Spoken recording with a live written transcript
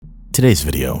Today's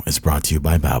video is brought to you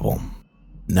by Babbel.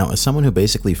 Now, as someone who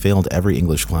basically failed every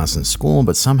English class in school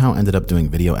but somehow ended up doing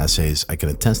video essays, I can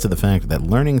attest to the fact that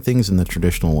learning things in the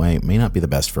traditional way may not be the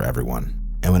best for everyone.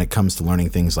 And when it comes to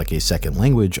learning things like a second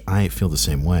language, I feel the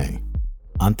same way.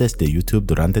 Antes de YouTube,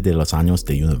 durante de los años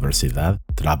de universidad,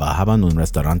 trabajaba en un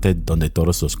restaurante donde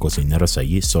todos los cocineros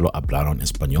allí solo hablaron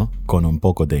español con un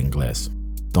poco de inglés.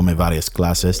 Tomé varias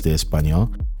clases de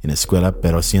español en la escuela,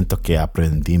 pero siento que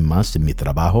aprendí más en mi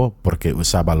trabajo porque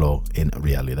usábalo en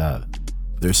realidad.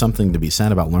 There's something to be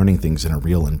said about learning things in a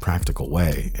real and practical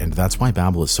way, and that's why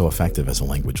Babbel is so effective as a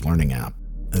language learning app.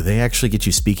 They actually get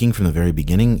you speaking from the very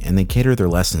beginning, and they cater their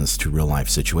lessons to real-life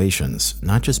situations,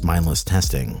 not just mindless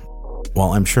testing.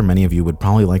 While I'm sure many of you would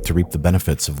probably like to reap the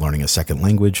benefits of learning a second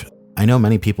language, I know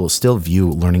many people still view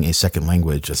learning a second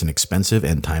language as an expensive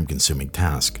and time-consuming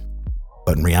task.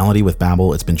 But in reality, with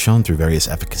Babbel, it's been shown through various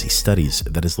efficacy studies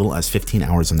that as little as 15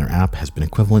 hours in their app has been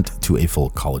equivalent to a full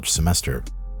college semester.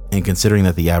 And considering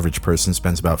that the average person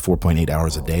spends about 4.8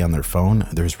 hours a day on their phone,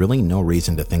 there's really no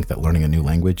reason to think that learning a new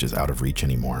language is out of reach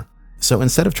anymore. So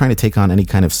instead of trying to take on any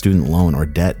kind of student loan or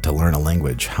debt to learn a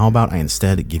language, how about I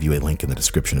instead give you a link in the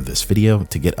description of this video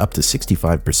to get up to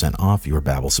 65% off your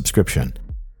Babbel subscription.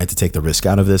 And to take the risk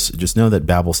out of this, just know that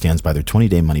Babbel stands by their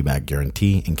 20-day money-back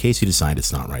guarantee in case you decide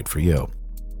it's not right for you.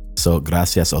 So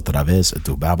gracias otra vez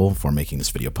to Babbel for making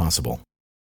this video possible.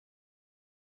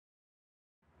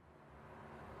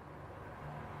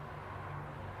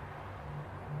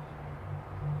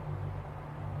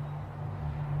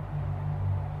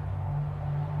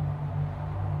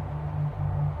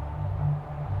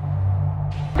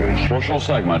 Social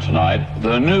segment tonight,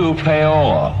 the new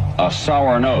payola, a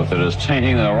sour note that is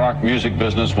tainting the rock music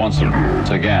business once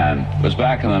again. It was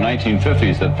back in the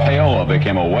 1950s that payola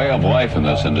became a way of life in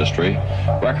this industry.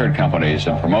 Record companies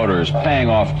and promoters paying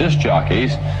off disc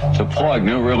jockeys to plug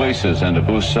new releases and to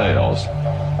boost sales.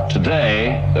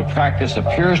 Today, the practice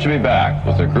appears to be back,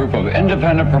 with a group of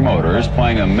independent promoters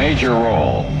playing a major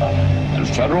role. And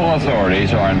federal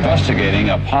authorities are investigating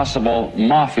a possible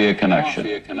mafia connection.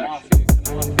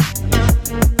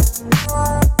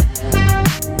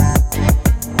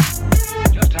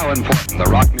 Just how important the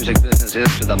rock music business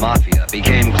is to the mafia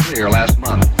became clear last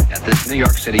month at this New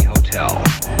York City hotel.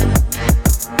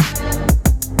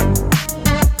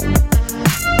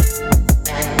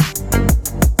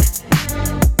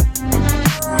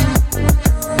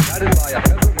 Indicted by a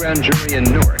federal grand jury in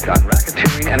Newark on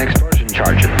racketeering and extortion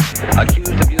charges,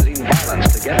 accused of using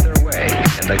violence to get their way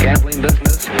in the gambling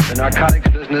business, the narcotics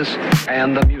business,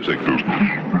 and the music business.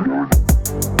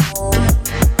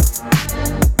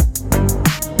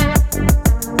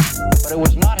 But it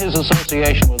was not his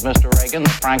association with Mr. Reagan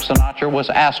that Frank Sinatra was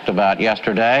asked about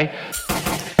yesterday.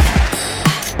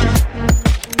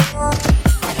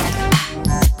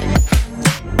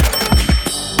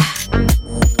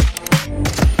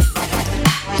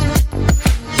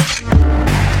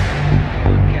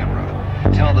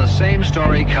 Tell the same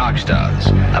story Cox does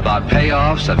about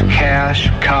payoffs of cash,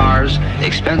 cars,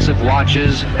 expensive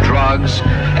watches, drugs,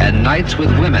 and nights with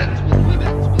women.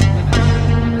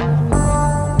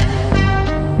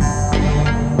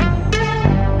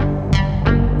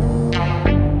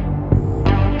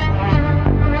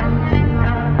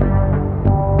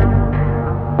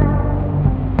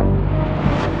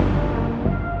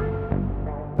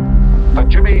 The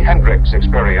Jimi Hendrix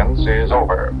experience is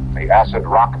over. The acid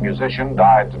rock musician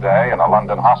died today in a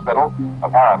London hospital,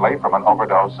 apparently from an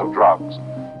overdose of drugs.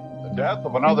 The death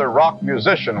of another rock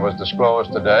musician was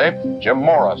disclosed today. Jim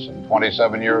Morrison,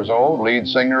 27 years old, lead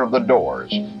singer of The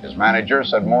Doors. His manager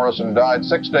said Morrison died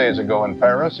 6 days ago in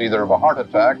Paris, either of a heart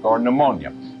attack or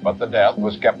pneumonia. But the death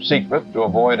was kept secret to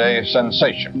avoid a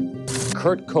sensation.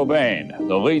 Kurt Cobain,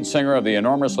 the lead singer of the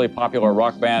enormously popular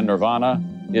rock band Nirvana,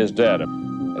 is dead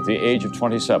at the age of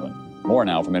 27. More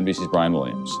now from NBC's Brian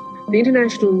Williams. The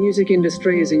international music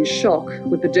industry is in shock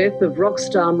with the death of rock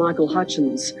star Michael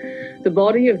Hutchence. The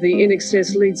body of the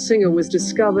INXS lead singer was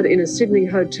discovered in a Sydney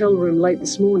hotel room late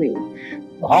this morning.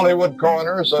 The Hollywood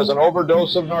coroner says an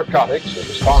overdose of narcotics is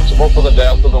responsible for the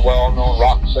death of the well-known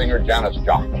rock singer Janis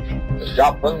Joplin. Miss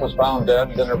Joplin was found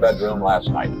dead in her bedroom last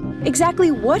night.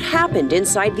 Exactly what happened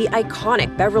inside the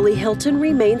iconic Beverly Hilton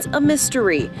remains a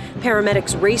mystery.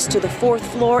 Paramedics raced to the 4th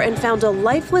floor and found a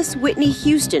lifeless Whitney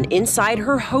Houston inside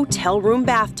her hotel room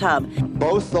bathtub.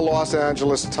 Both the Los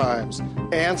Angeles Times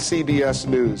and CBS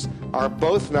News are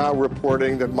both now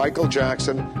reporting that Michael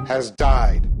Jackson has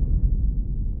died.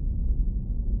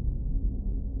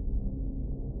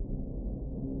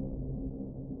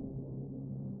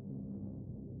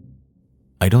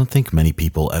 I don't think many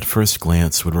people at first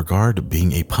glance would regard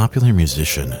being a popular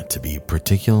musician to be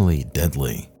particularly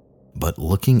deadly, but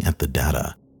looking at the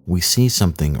data, we see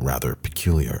something rather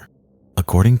peculiar.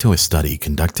 According to a study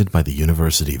conducted by the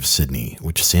University of Sydney,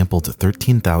 which sampled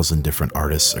 13,000 different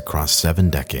artists across 7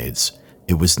 decades,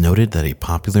 it was noted that a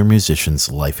popular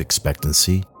musician's life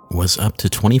expectancy was up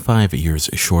to 25 years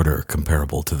shorter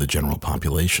comparable to the general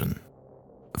population.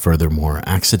 Furthermore,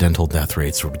 accidental death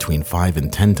rates were between 5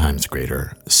 and 10 times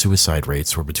greater, suicide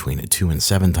rates were between 2 and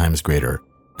 7 times greater,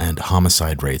 and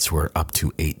homicide rates were up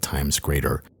to 8 times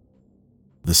greater.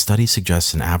 The study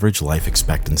suggests an average life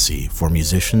expectancy for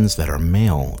musicians that are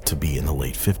male to be in the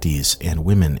late 50s and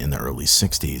women in the early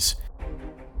 60s.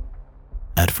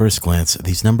 At first glance,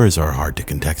 these numbers are hard to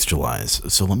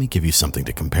contextualize, so let me give you something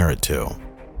to compare it to.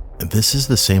 This is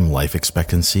the same life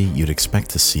expectancy you'd expect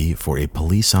to see for a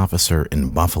police officer in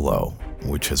Buffalo,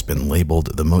 which has been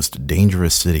labeled the most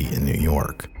dangerous city in New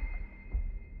York.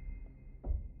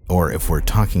 Or if we're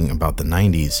talking about the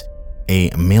 90s,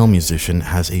 a male musician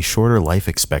has a shorter life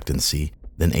expectancy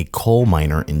than a coal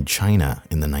miner in China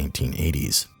in the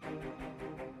 1980s.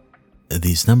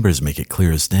 These numbers make it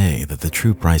clear as day that the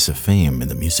true price of fame in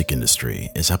the music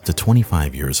industry is up to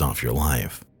 25 years off your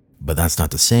life. But that's not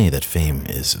to say that fame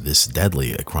is this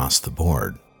deadly across the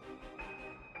board.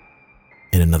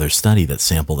 In another study that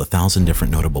sampled 1,000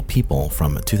 different notable people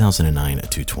from 2009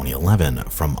 to 2011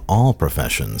 from all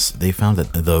professions, they found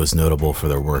that those notable for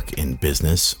their work in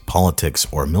business, politics,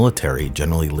 or military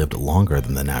generally lived longer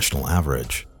than the national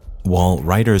average, while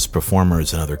writers,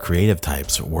 performers, and other creative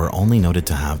types were only noted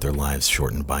to have their lives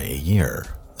shortened by a year.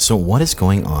 So what is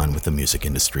going on with the music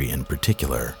industry in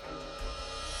particular?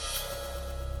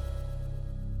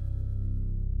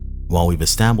 While we've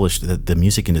established that the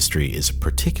music industry is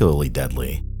particularly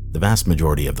deadly, the vast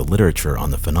majority of the literature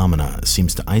on the phenomena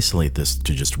seems to isolate this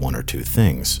to just 1 or 2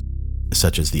 things,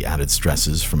 such as the added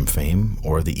stresses from fame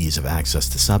or the ease of access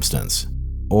to substance,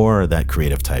 or that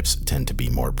creative types tend to be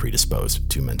more predisposed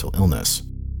to mental illness.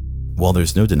 While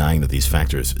there's no denying that these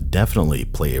factors definitely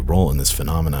play a role in this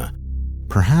phenomena,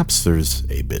 perhaps there's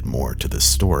a bit more to this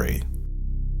story.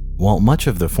 While much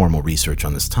of the formal research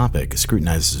on this topic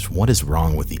scrutinizes what is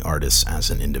wrong with the artist as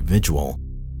an individual,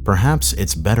 perhaps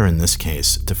it's better in this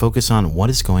case to focus on what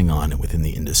is going on within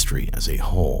the industry as a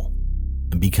whole.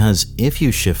 Because if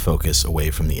you shift focus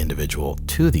away from the individual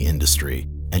to the industry,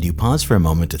 and you pause for a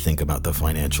moment to think about the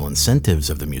financial incentives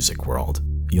of the music world,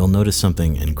 you'll notice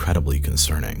something incredibly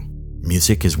concerning.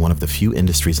 Music is one of the few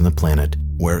industries on the planet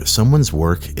where someone's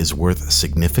work is worth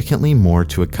significantly more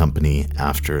to a company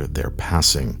after their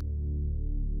passing.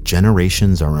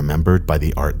 Generations are remembered by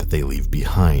the art that they leave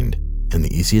behind, and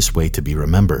the easiest way to be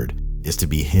remembered is to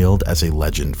be hailed as a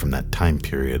legend from that time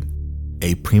period.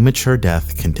 A premature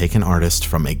death can take an artist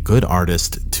from a good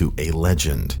artist to a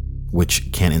legend,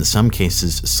 which can in some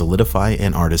cases solidify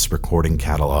an artist's recording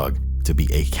catalog to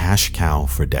be a cash cow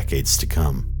for decades to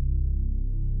come.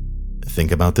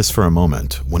 Think about this for a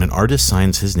moment. When an artist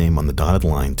signs his name on the dotted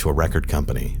line to a record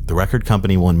company, the record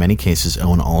company will in many cases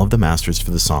own all of the masters for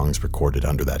the songs recorded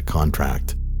under that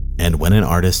contract. And when an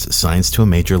artist signs to a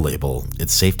major label,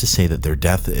 it's safe to say that their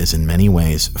death is in many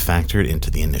ways factored into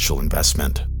the initial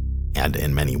investment. And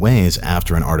in many ways,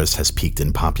 after an artist has peaked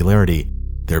in popularity,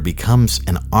 there becomes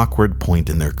an awkward point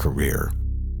in their career,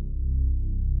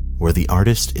 where the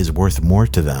artist is worth more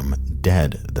to them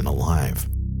dead than alive.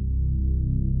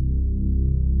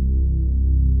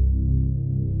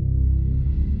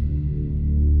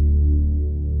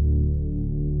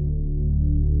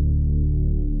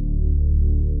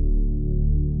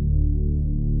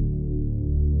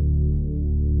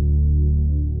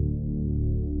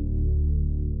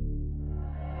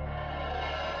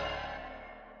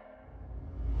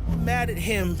 Mad at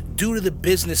him due to the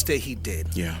business that he did.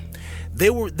 Yeah.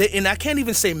 And I can't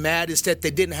even say mad, is that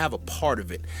they didn't have a part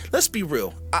of it. Let's be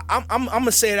real. I'm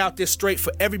gonna say it out there straight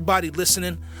for everybody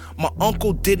listening. My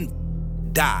uncle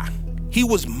didn't die. He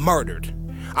was murdered.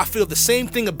 I feel the same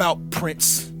thing about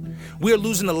Prince. We are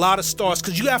losing a lot of stars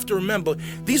because you have to remember,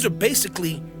 these are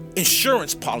basically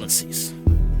insurance policies.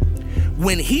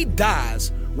 When he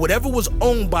dies, whatever was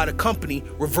owned by the company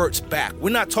reverts back. We're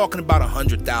not talking about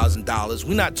 $100,000.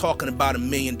 We're not talking about $1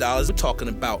 million. We're talking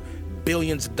about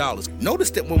billions of dollars.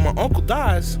 Notice that when my uncle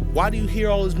dies, why do you hear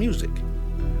all his music?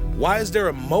 Why is there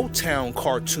a Motown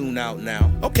cartoon out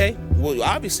now? Okay, well,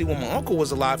 obviously when my uncle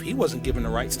was alive, he wasn't giving the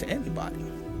rights to anybody.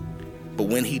 But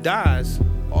when he dies,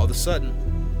 all of a sudden,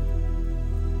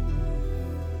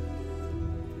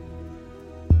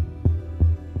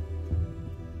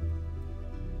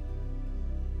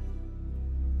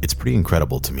 it's pretty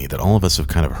incredible to me that all of us have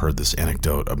kind of heard this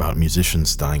anecdote about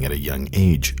musicians dying at a young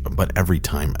age, but every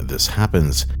time this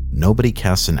happens, nobody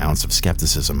casts an ounce of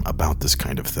skepticism about this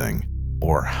kind of thing,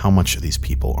 or how much these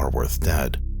people are worth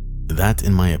dead. That,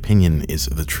 in my opinion, is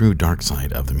the true dark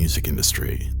side of the music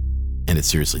industry. And it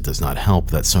seriously does not help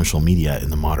that social media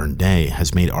in the modern day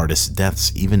has made artists'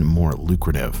 deaths even more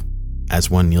lucrative.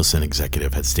 As one Nielsen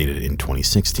executive had stated in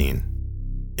 2016,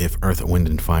 "If Earth,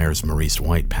 Wind & Fire's Maurice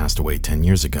White passed away 10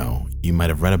 years ago, you might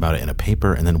have read about it in a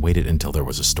paper and then waited until there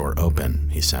was a store open,"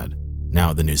 he said.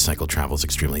 "Now the news cycle travels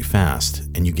extremely fast,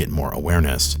 and you get more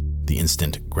awareness. The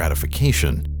instant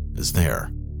gratification is there.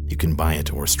 You can buy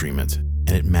it or stream it,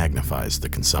 and it magnifies the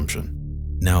consumption."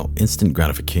 Now, instant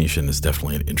gratification is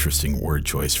definitely an interesting word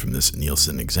choice from this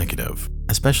Nielsen executive,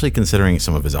 especially considering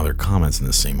some of his other comments in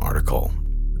the same article.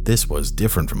 This was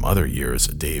different from other years,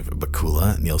 Dave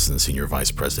Bakula, Nielsen's senior vice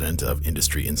president of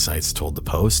Industry Insights, told the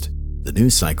Post. "The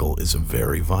news cycle is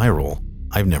very viral.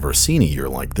 I've never seen a year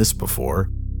like this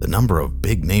before. The number of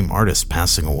big-name artists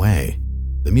passing away.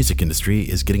 The music industry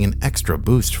is getting an extra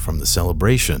boost from the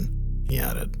celebration," he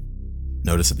added.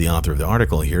 Notice that the author of the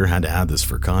article here had to add this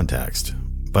for context,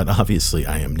 but obviously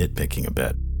I am nitpicking a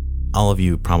bit. All of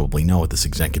you probably know what this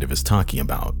executive is talking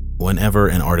about. Whenever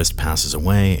an artist passes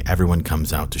away, everyone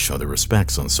comes out to show their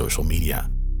respects on social media,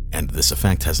 and this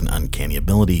effect has an uncanny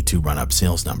ability to run up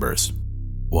sales numbers.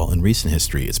 While in recent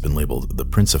history it's been labeled the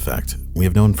Prince effect, we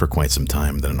have known for quite some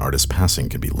time that an artist passing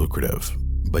can be lucrative.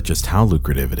 But just how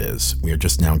lucrative it is, we are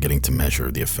just now getting to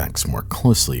measure the effects more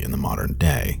closely in the modern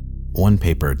day. One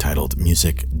paper titled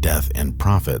 "Music, Death, and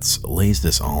Profits" lays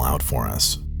this all out for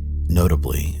us.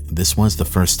 Notably, this was the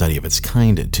first study of its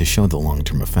kind to show the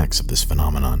long-term effects of this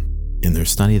phenomenon. In their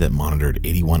study that monitored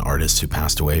 81 artists who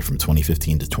passed away from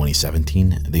 2015 to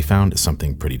 2017, they found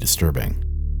something pretty disturbing.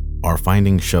 Our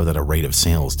findings show that a rate of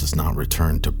sales does not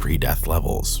return to pre-death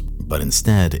levels, but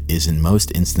instead is in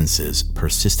most instances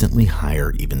persistently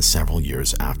higher even several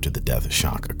years after the death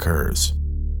shock occurs.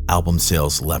 Album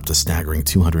sales leapt a staggering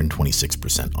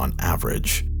 226% on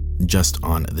average, just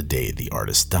on the day the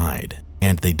artist died,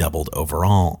 and they doubled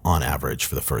overall on average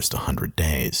for the first 100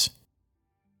 days.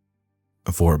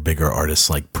 For bigger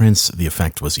artists like Prince, the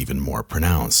effect was even more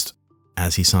pronounced,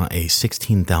 as he saw a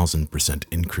 16,000%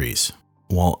 increase,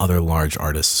 while other large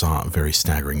artists saw very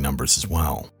staggering numbers as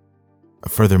well.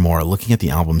 Furthermore, looking at the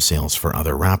album sales for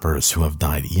other rappers who have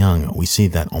died young, we see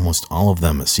that almost all of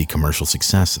them see commercial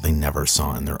success they never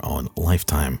saw in their own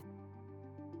lifetime.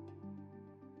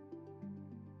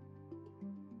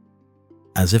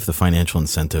 As if the financial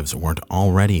incentives weren't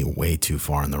already way too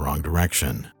far in the wrong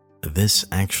direction, this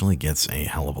actually gets a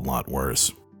hell of a lot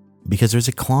worse. Because there's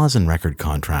a clause in record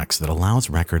contracts that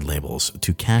allows record labels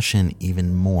to cash in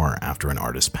even more after an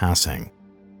artist's passing.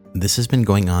 This has been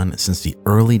going on since the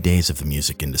early days of the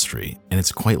music industry, and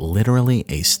it's quite literally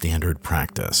a standard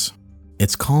practice.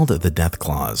 It's called the death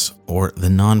clause, or the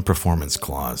non-performance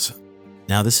clause.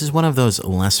 Now, this is one of those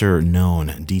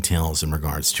lesser-known details in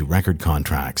regards to record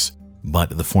contracts,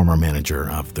 but the former manager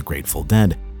of the Grateful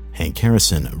Dead, Hank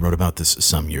Harrison, wrote about this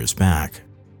some years back.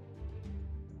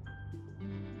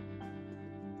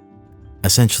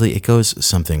 Essentially, it goes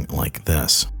something like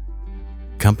this.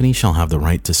 Companies shall have the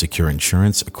right to secure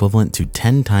insurance equivalent to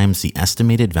 10 times the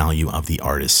estimated value of the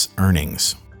artist's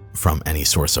earnings from any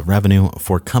source of revenue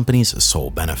for company's sole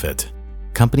benefit.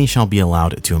 Companies shall be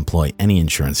allowed to employ any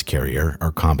insurance carrier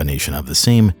or combination of the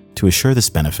same to assure this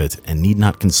benefit and need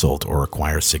not consult or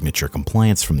require signature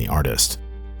compliance from the artist.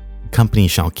 Company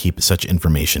shall keep such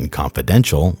information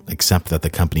confidential, except that the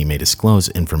company may disclose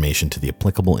information to the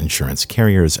applicable insurance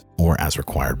carriers or as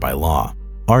required by law.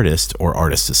 Artist or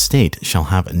artist's estate shall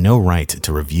have no right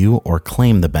to review or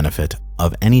claim the benefit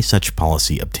of any such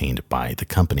policy obtained by the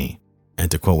company.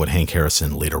 And to quote what Hank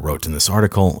Harrison later wrote in this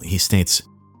article, he states,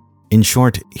 "In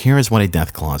short, here is what a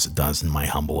death clause does in my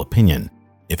humble opinion.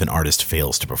 If an artist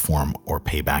fails to perform or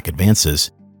pay back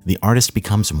advances, the artist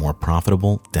becomes more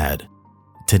profitable dead.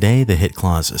 Today, the hit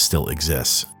clause still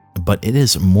exists, but it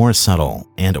is more subtle,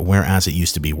 and whereas it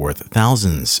used to be worth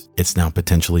thousands, it's now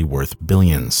potentially worth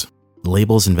billions.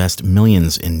 Labels invest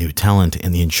millions in new talent,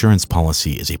 and the insurance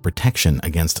policy is a protection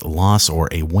against loss or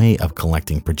a way of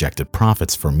collecting projected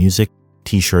profits for music,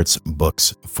 t-shirts,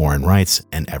 books, foreign rights,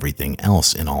 and everything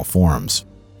else in all forms."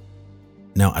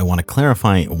 Now, I want to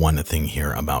clarify one thing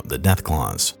here about the death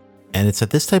clause. And it's that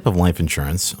this type of life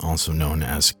insurance, also known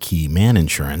as key man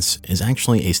insurance, is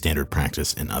actually a standard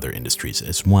practice in other industries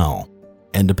as well.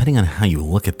 And depending on how you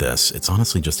look at this, it's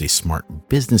honestly just a smart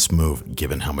business move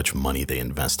given how much money they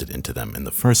invested into them in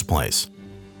the first place.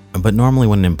 But normally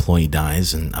when an employee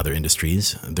dies in other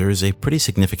industries, there is a pretty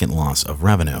significant loss of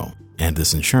revenue, and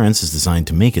this insurance is designed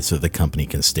to make it so the company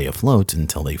can stay afloat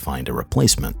until they find a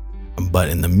replacement. But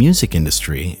in the music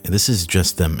industry, this is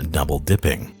just them double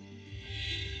dipping.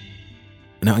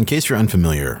 Now, in case you're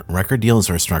unfamiliar, record deals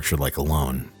are structured like a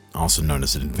loan, also known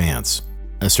as an advance.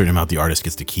 A certain amount the artist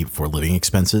gets to keep for living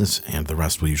expenses, and the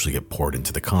rest will usually get poured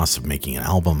into the cost of making an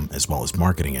album as well as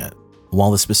marketing it.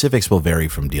 While the specifics will vary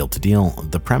from deal to deal,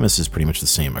 the premise is pretty much the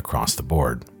same across the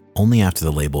board. Only after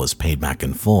the label is paid back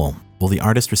in full will the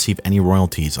artist receive any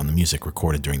royalties on the music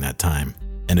recorded during that time.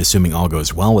 And assuming all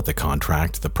goes well with the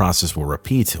contract, the process will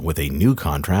repeat with a new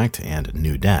contract and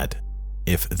new debt.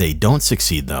 If they don't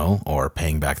succeed though, or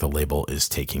paying back the label is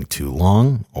taking too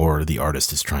long, or the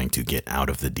artist is trying to get out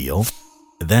of the deal,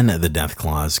 then the death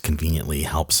clause conveniently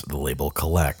helps the label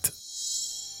collect.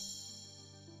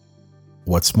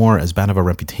 What's more, as bad of a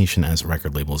reputation as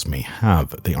record labels may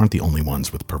have, they aren't the only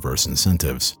ones with perverse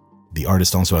incentives. The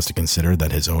artist also has to consider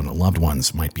that his own loved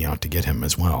ones might be out to get him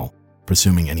as well,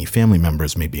 presuming any family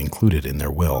members may be included in their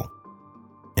will.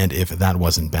 And if that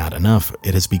wasn't bad enough,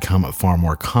 it has become a far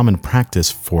more common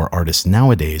practice for artists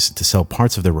nowadays to sell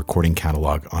parts of their recording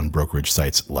catalog on brokerage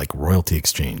sites like Royalty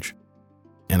Exchange.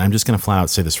 And I'm just going to flat out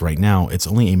say this right now, it's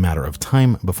only a matter of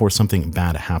time before something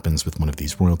bad happens with one of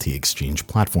these Royalty Exchange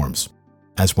platforms.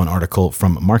 As one article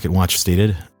from MarketWatch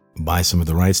stated, buy some of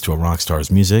the rights to a rock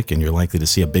star's music and you're likely to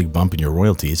see a big bump in your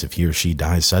royalties if he or she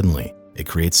dies suddenly. It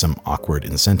creates some awkward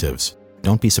incentives.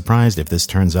 Don't be surprised if this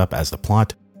turns up as the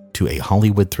plot to a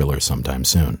Hollywood thriller sometime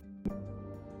soon.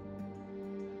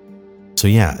 So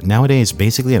yeah, nowadays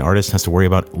basically an artist has to worry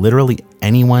about literally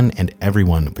anyone and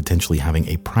everyone potentially having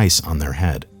a price on their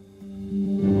head.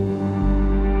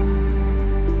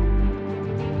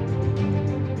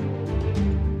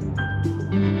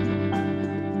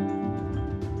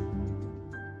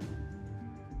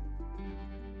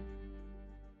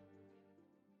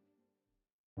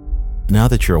 Now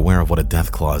that you're aware of what a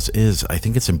death clause is, I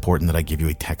think it's important that I give you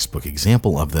a textbook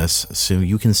example of this so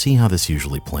you can see how this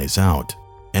usually plays out.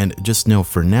 And just know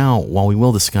for now, while we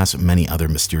will discuss many other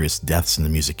mysterious deaths in the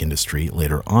music industry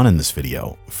later on in this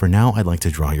video, for now I'd like to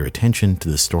draw your attention to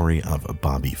the story of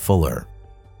Bobby Fuller.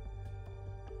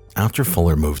 After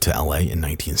Fuller moved to LA in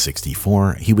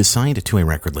 1964, he was signed to a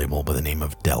record label by the name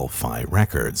of Del-Fi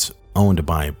Records, owned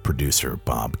by producer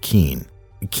Bob Keane.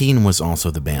 Keane was also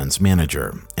the band's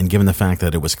manager, and given the fact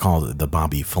that it was called the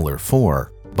Bobby Fuller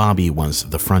 4, Bobby was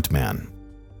the frontman.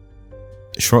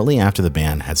 Shortly after the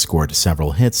band had scored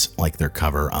several hits like their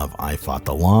cover of I Fought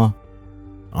the Law,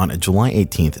 on July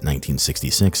 18,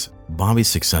 1966, Bobby's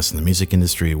success in the music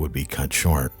industry would be cut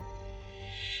short.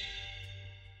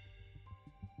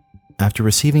 After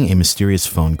receiving a mysterious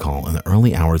phone call in the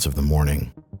early hours of the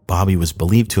morning, Bobby was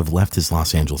believed to have left his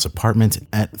Los Angeles apartment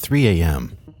at 3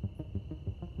 a.m.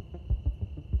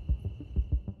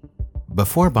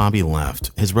 Before Bobby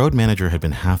left, his road manager had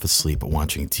been half asleep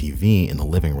watching TV in the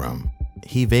living room.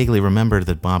 He vaguely remembered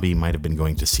that Bobby might have been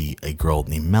going to see a girl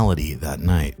named Melody that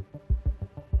night.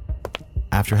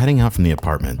 After heading out from the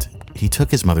apartment, he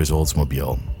took his mother's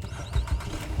Oldsmobile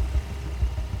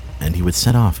and he would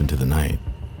set off into the night.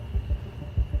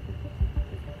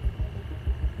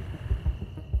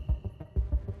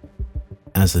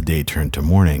 As the day turned to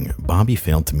morning, Bobby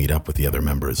failed to meet up with the other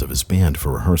members of his band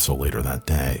for rehearsal later that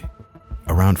day.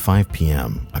 Around 5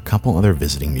 p.m., a couple other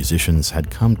visiting musicians had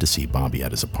come to see Bobby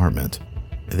at his apartment.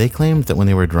 They claimed that when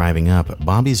they were driving up,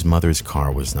 Bobby's mother's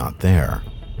car was not there.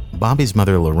 Bobby's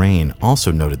mother, Lorraine,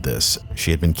 also noted this.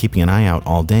 She had been keeping an eye out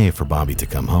all day for Bobby to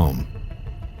come home.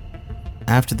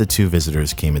 After the two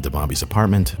visitors came into Bobby's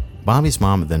apartment, Bobby's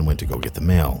mom then went to go get the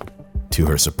mail. To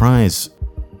her surprise,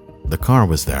 the car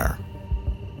was there.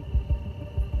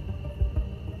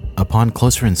 Upon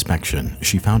closer inspection,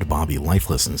 she found Bobby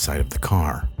lifeless inside of the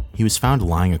car. He was found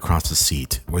lying across the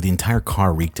seat, where the entire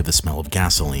car reeked of the smell of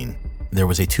gasoline. There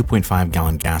was a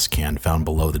 2.5-gallon gas can found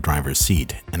below the driver's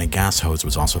seat, and a gas hose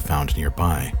was also found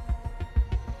nearby.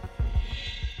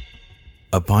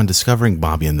 Upon discovering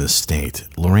Bobby in this state,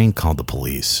 Lorraine called the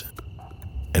police.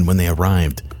 And when they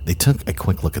arrived, they took a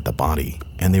quick look at the body,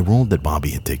 and they ruled that Bobby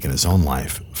had taken his own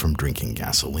life from drinking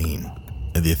gasoline.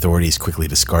 The authorities quickly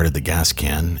discarded the gas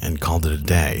can and called it a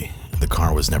day. The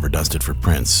car was never dusted for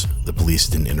prints, the police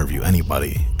didn't interview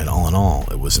anybody, and all in all,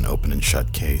 it was an open and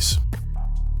shut case.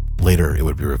 Later, it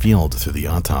would be revealed through the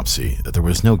autopsy that there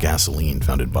was no gasoline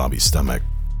found in Bobby's stomach,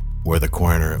 where the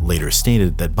coroner later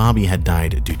stated that Bobby had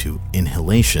died due to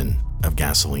inhalation of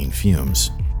gasoline fumes,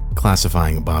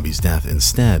 classifying Bobby's death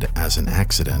instead as an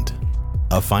accident,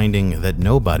 a finding that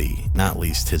nobody, not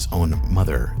least his own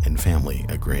mother and family,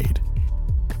 agreed.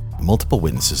 Multiple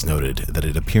witnesses noted that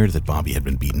it appeared that Bobby had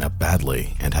been beaten up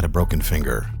badly and had a broken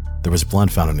finger. There was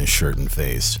blood found on his shirt and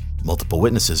face. Multiple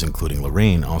witnesses, including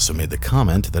Lorraine, also made the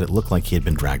comment that it looked like he had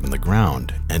been dragged on the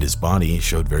ground, and his body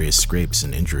showed various scrapes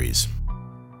and injuries.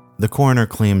 The coroner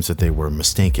claims that they were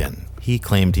mistaken. He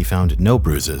claimed he found no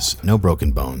bruises, no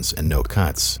broken bones, and no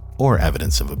cuts, or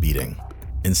evidence of a beating.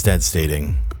 Instead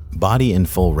stating, "Body in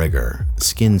full rigor,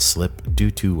 skin slip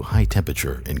due to high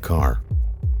temperature in car."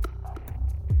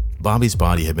 Bobby's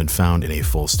body had been found in a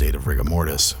full state of rigor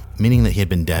mortis, meaning that he had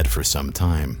been dead for some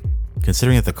time.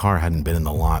 Considering that the car hadn't been in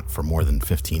the lot for more than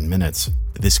 15 minutes,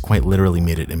 this quite literally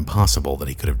made it impossible that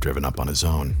he could have driven up on his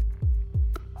own.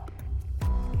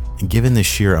 Given the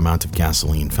sheer amount of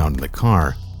gasoline found in the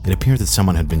car, it appeared that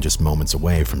someone had been just moments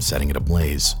away from setting it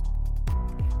ablaze.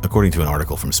 According to an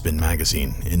article from Spin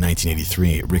magazine, in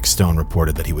 1983, Rick Stone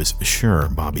reported that he was sure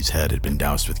Bobby's head had been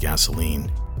doused with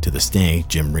gasoline. To this day,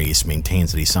 Jim Reese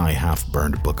maintains that he saw a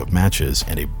half-burned book of matches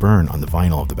and a burn on the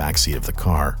vinyl of the backseat of the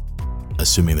car.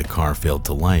 Assuming the car failed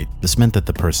to light, this meant that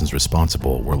the persons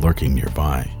responsible were lurking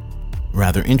nearby.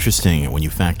 Rather interesting when you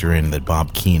factor in that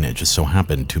Bob Keane just so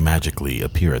happened to magically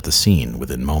appear at the scene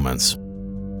within moments.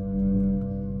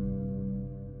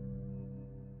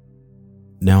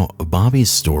 Now, Bobby's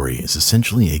story is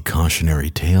essentially a cautionary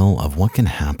tale of what can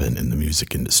happen in the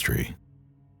music industry.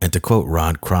 And to quote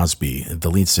Rod Crosby,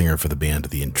 the lead singer for the band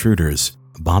The Intruders,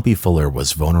 Bobby Fuller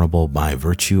was vulnerable by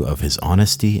virtue of his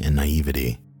honesty and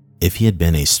naivety. If he had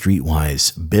been a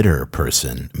streetwise, bitter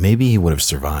person, maybe he would have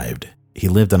survived. He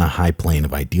lived on a high plane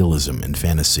of idealism and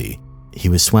fantasy. He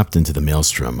was swept into the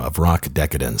maelstrom of rock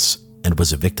decadence and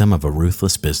was a victim of a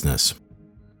ruthless business.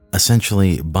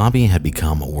 Essentially, Bobby had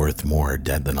become worth more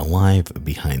dead than alive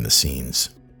behind the scenes.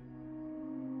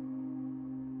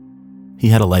 He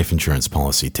had a life insurance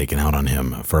policy taken out on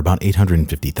him for about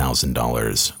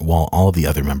 $850,000, while all of the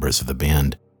other members of the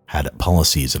band had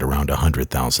policies at around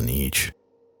 $100,000 each.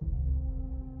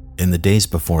 In the days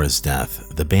before his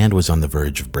death, the band was on the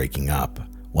verge of breaking up.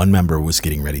 One member was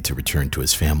getting ready to return to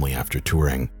his family after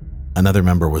touring. Another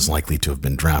member was likely to have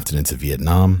been drafted into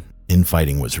Vietnam.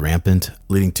 Infighting was rampant,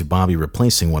 leading to Bobby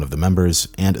replacing one of the members,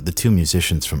 and the two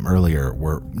musicians from earlier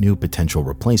were new potential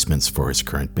replacements for his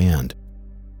current band.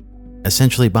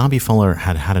 Essentially, Bobby Fuller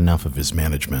had had enough of his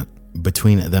management,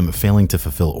 between them failing to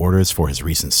fulfill orders for his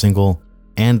recent single,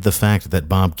 and the fact that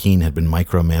Bob Keane had been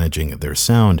micromanaging their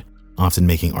sound, often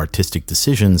making artistic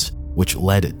decisions which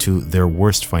led to their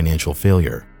worst financial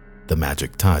failure, The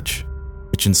Magic Touch,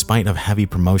 which in spite of heavy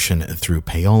promotion through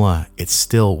Payola, it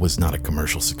still was not a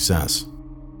commercial success.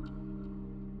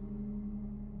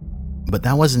 But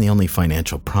that wasn't the only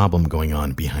financial problem going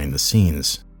on behind the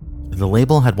scenes. The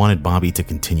label had wanted Bobby to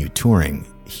continue touring.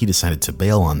 He decided to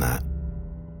bail on that.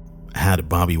 Had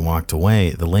Bobby walked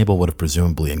away, the label would have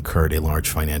presumably incurred a large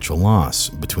financial loss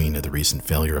between the recent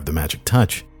failure of The Magic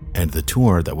Touch and the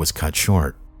tour that was cut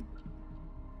short.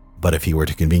 But if he were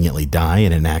to conveniently die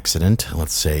in an accident,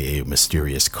 let's say a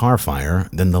mysterious car fire,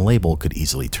 then the label could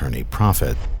easily turn a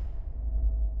profit.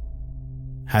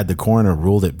 Had the coroner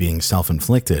ruled it being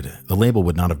self-inflicted, the label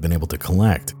would not have been able to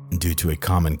collect due to a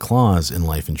common clause in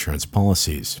life insurance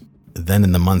policies. Then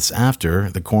in the months after,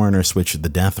 the coroner switched the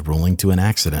death ruling to an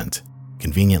accident.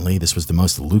 Conveniently, this was the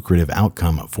most lucrative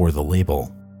outcome for the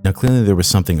label. Now, clearly there was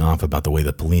something off about the way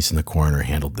the police and the coroner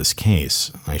handled this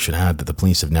case. I should add that the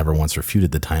police have never once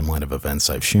refuted the timeline of events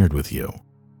I've shared with you.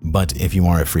 But if you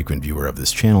are a frequent viewer of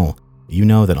this channel, you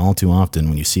know that all too often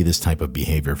when you see this type of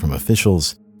behavior from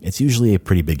officials, it's usually a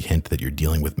pretty big hint that you're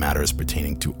dealing with matters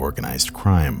pertaining to organized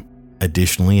crime.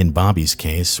 Additionally, in Bobby's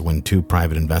case, when two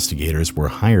private investigators were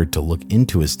hired to look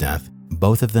into his death,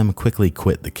 both of them quickly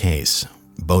quit the case.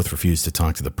 Both refused to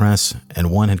talk to the press, and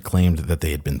one had claimed that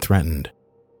they had been threatened.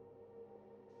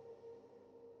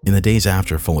 In the days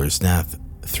after Fuller's death,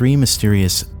 three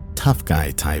mysterious tough guy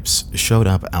types showed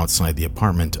up outside the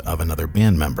apartment of another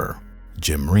band member,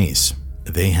 Jim Reese.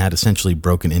 They had essentially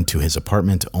broken into his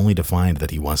apartment only to find that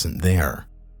he wasn't there.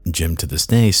 Jim to this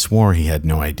day swore he had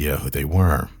no idea who they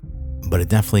were, but it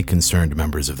definitely concerned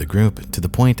members of the group to the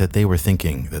point that they were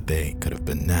thinking that they could have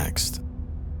been next.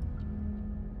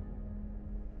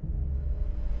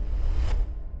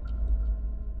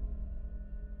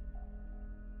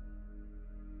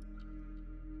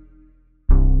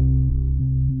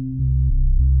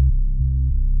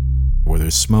 Where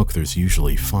there's smoke, there's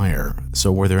usually fire.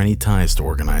 So were there any ties to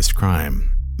organized crime?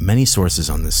 Many sources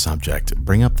on this subject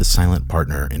bring up the silent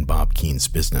partner in Bob Keane's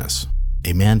business,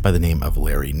 a man by the name of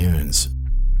Larry Nunes.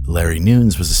 Larry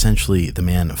Nunes was essentially the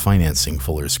man financing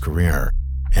Fuller's career,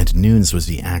 and Nunes was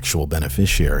the actual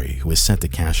beneficiary who was set to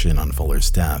cash in on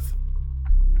Fuller's death.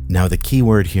 Now, the key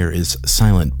word here is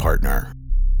silent partner.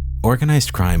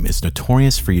 Organized crime is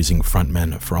notorious for using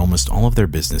frontmen for almost all of their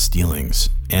business dealings,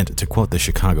 and to quote the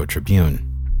Chicago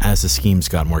Tribune, as the schemes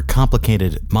got more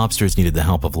complicated, mobsters needed the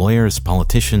help of lawyers,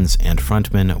 politicians, and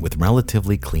frontmen with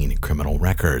relatively clean criminal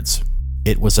records.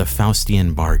 It was a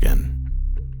Faustian bargain.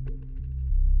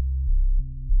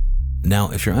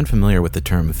 Now, if you're unfamiliar with the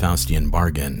term Faustian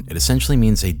bargain, it essentially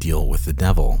means a deal with the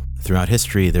devil. Throughout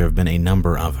history, there have been a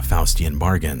number of Faustian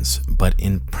bargains, but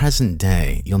in present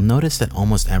day, you'll notice that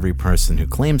almost every person who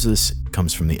claims this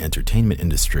comes from the entertainment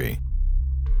industry.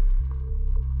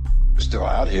 You're still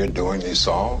out here doing these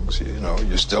songs,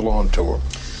 you're still on tour.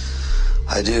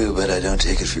 I do, but I don't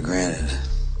take it for granted.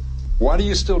 Why do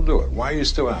you still do it? Why are you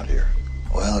still out here?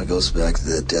 Well, it goes back to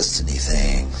the destiny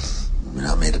thing.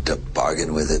 I made a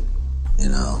bargain with it,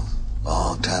 a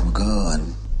long time ago,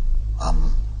 and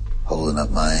I'm holding up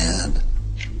my hand.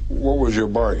 What was your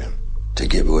bargain? To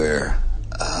get where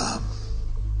I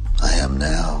am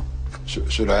now.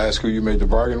 Should I ask who you made the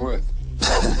bargain with?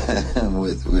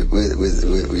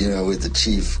 with the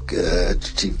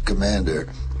chief commander.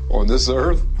 On this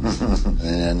earth?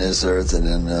 And this earth, and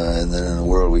then in a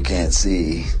world we can't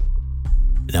see.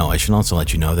 Now, I should also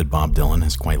let you know that Bob Dylan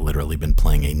has quite literally been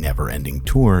playing a never-ending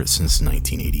tour since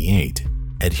 1988.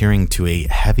 Adhering to a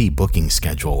heavy booking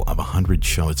schedule of 100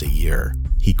 shows a year,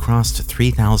 he crossed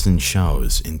 3,000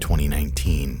 shows in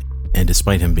 2019. And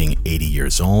despite him being 80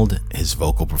 years old, his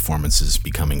vocal performances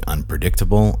becoming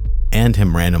unpredictable, and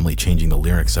him randomly changing the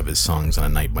lyrics of his songs on a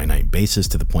night-by-night basis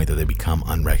to the point that they become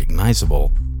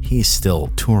unrecognizable, he's still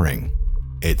touring.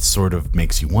 It sort of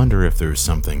makes you wonder if there's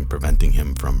something preventing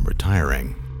him from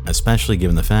retiring, especially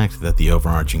given the fact that the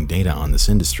overarching data on this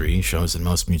industry shows that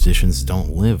most musicians don't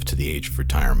live to the age of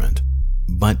retirement.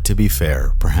 But to be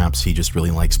fair, perhaps he just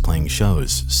really likes playing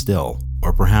shows still,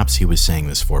 or perhaps he was saying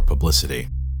this for publicity.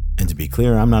 And to be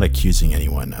clear, I'm not accusing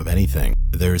anyone of anything.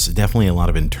 There's definitely a lot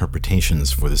of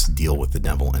interpretations for this deal with the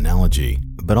devil analogy,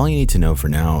 but all you need to know for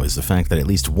now is the fact that at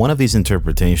least one of these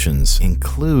interpretations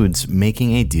includes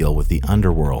making a deal with the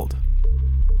underworld.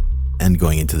 And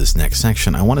going into this next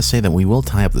section, I want to say that we will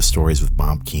tie up the stories with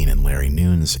Bob Keane and Larry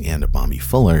Nunes and Bobby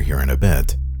Fuller here in a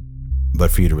bit.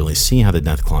 But for you to really see how the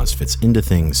death clause fits into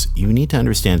things, you need to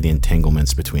understand the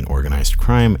entanglements between organized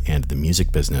crime and the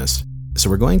music business. So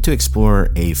we're going to explore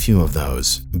a few of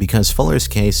those, because Fuller's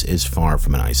case is far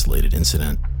from an isolated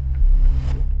incident.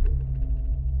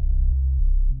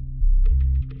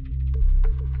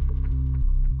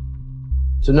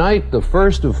 Tonight, the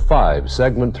first of 5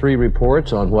 Segment 3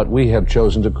 reports on what we have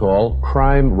chosen to call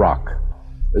crime rock.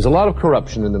 There's a lot of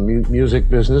corruption in the music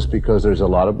business because there's a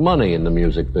lot of money in the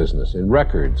music business, in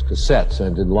records, cassettes,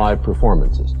 and in live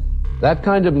performances. That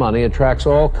kind of money attracts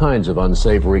all kinds of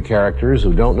unsavory characters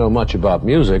who don't know much about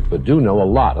music but do know a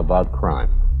lot about crime.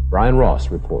 Brian Ross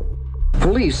reports.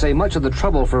 Police say much of the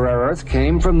trouble for Rare Earth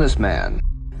came from this man,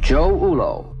 Joe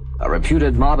Ullo, a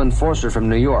reputed mob enforcer from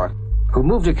New York who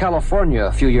moved to California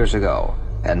a few years ago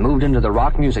and moved into the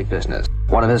rock music business.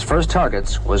 One of his first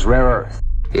targets was Rare Earth.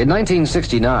 In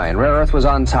 1969, Rare Earth was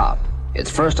on top.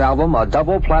 Its first album, a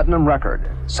double platinum record,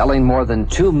 selling more than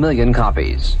 2 million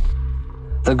copies.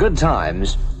 The good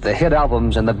times, the hit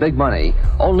albums, and the big money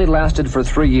only lasted for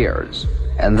 3 years.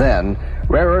 And then,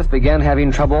 Rare Earth began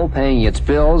having trouble paying its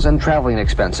bills and traveling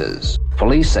expenses.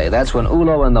 Police say that's when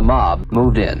Ullo and the mob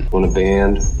moved in. When a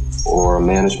band or a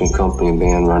management company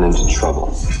band run into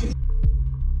trouble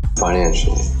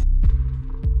financially,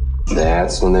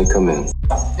 that's when they come in.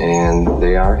 And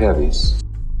they are heavies.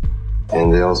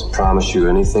 And they'll promise you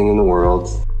anything in the world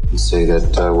and say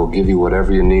that we'll give you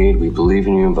whatever you need, we believe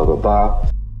in you, blah, blah, blah.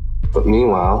 But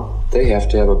meanwhile, they have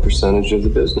to have a percentage of the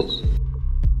business.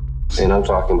 And I'm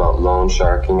talking about loan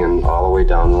sharking and all the way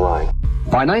down the line.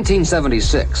 By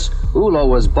 1976, Ullo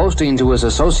was boasting to his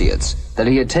associates that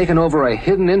he had taken over a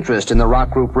hidden interest in the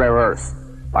rock group Rare Earth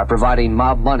by providing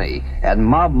mob money and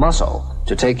mob muscle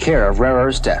to take care of Rare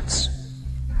Earth's debts.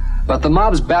 But the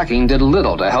mob's backing did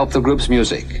little to help the group's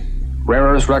music. Rare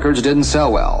Earth's records didn't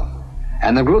sell well,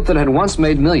 and the group that had once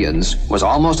made millions was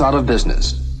almost out of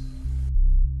business.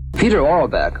 Peter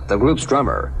Orlbeck, the group's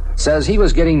drummer, says he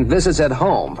was getting visits at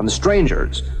home from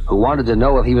strangers who wanted to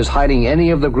know if he was hiding any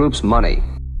of the group's money.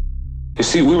 You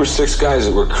see, we were 6 guys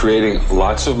that were creating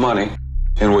lots of money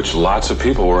in which lots of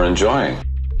people were enjoying.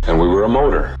 And we were a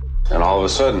motor. And all of a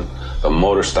sudden, the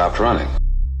motor stopped running.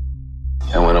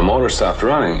 And when a motor stopped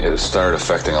running, it started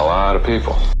affecting a lot of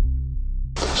people.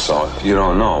 So you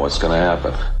don't know what's going to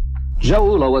happen. Joe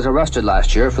Ullo was arrested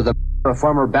last year for the of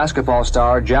former basketball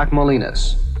star Jack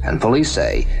Molinas. And police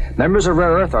say members of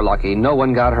Rare Earth are lucky no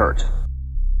one got hurt.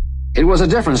 It was a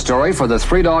different story for the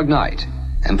Three Dog Night,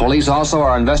 and police also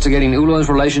are investigating Ula's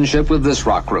relationship with this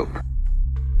rock group.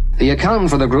 The accountant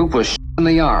for the group was shot in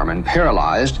the arm and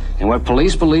paralyzed in what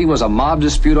police believe was a mob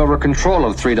dispute over control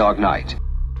of Three Dog Night.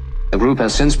 The group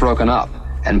has since broken up,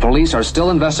 and police are still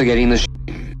investigating the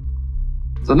shooting.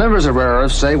 The members of Rare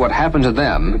Earth say what happened to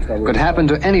them could happen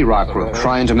to any rock group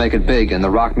trying to make it big in the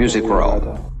rock music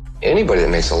world. Anybody that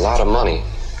makes a lot of money,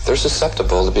 they're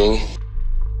susceptible to being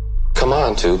come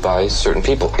on to by certain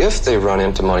people if they run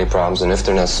into money problems and if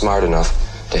they're not smart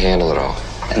enough to handle it all.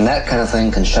 And that kind of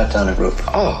thing can shut down a group.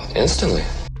 Oh, instantly.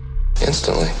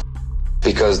 Instantly.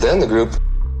 Because then the group,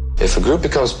 if a group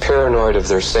becomes paranoid of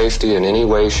their safety in any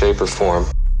way, shape, or form,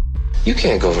 you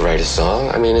can't go to write a song.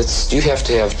 I mean, you have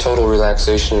to have total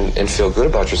relaxation and feel good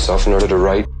about yourself in order to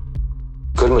write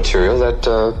good material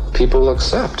that people will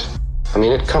accept. I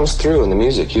mean, it comes through in the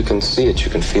music. You can see it, you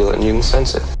can feel it, and you can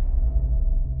sense it.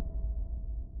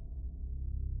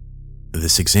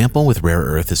 This example with Rare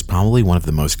Earth is probably one of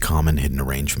the most common hidden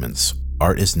arrangements.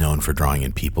 Art is known for drawing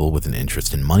in people with an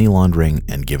interest in money laundering,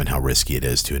 and given how risky it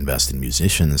is to invest in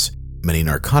musicians, many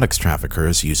narcotics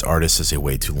traffickers use artists as a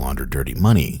way to launder dirty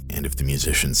money, and if the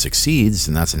musician succeeds,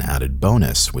 then that's an added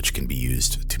bonus, which can be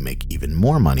used to make even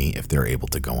more money if they're able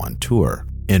to go on tour.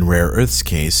 In Rare Earth's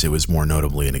case, it was more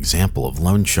notably an example of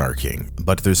loan sharking,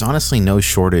 but there's honestly no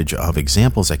shortage of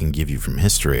examples I can give you from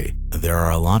history. There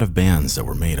are a lot of bands that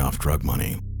were made off drug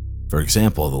money. For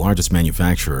example, the largest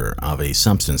manufacturer of a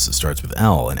substance that starts with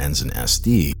L and ends in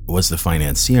SD was the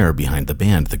financier behind the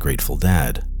band The Grateful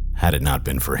Dead. Had it not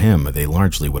been for him, they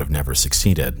largely would have never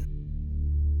succeeded.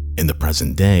 In the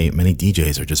present day, many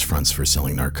DJs are just fronts for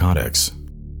selling narcotics.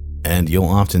 And you'll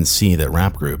often see that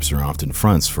rap groups are often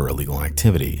fronts for illegal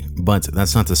activity, but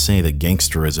that's not to say that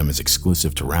gangsterism is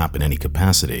exclusive to rap in any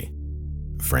capacity.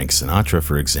 Frank Sinatra,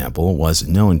 for example, was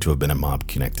known to have been a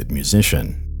mob-connected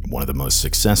musician, one of the most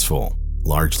successful,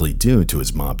 largely due to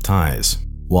his mob ties.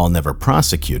 While never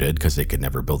prosecuted because they could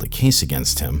never build a case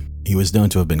against him, he was known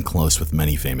to have been close with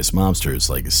many famous mobsters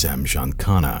like Sam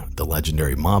Giancana, the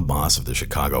legendary mob boss of the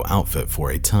Chicago outfit for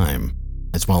a time,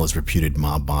 as well as reputed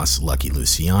mob boss Lucky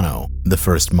Luciano, the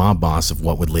first mob boss of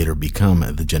what would later become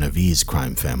the Genovese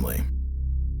crime family.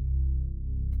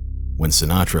 When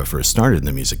Sinatra first started in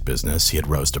the music business, he had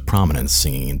rose to prominence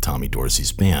singing in Tommy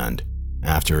Dorsey's band.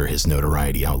 After his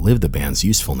notoriety outlived the band's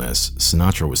usefulness,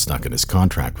 Sinatra was stuck in his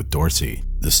contract with Dorsey.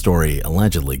 The story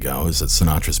allegedly goes that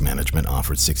Sinatra's management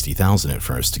offered $60,000 at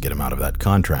first to get him out of that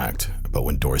contract, but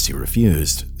when Dorsey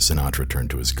refused, Sinatra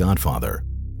turned to his godfather,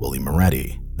 Willie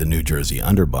Moretti, the New Jersey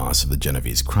underboss of the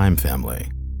Genovese crime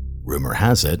family. Rumor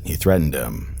has it he threatened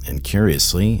him, and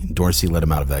curiously, Dorsey let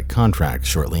him out of that contract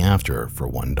shortly after for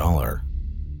 $1.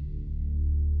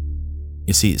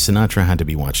 You see, Sinatra had to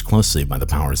be watched closely by the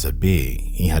powers that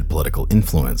be. He had political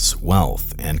influence,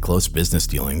 wealth, and close business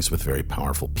dealings with very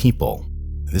powerful people.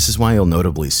 This is why you'll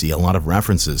notably see a lot of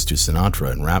references to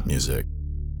Sinatra in rap music.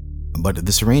 But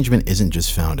this arrangement isn't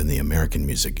just found in the American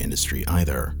music industry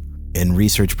either. In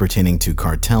research pertaining to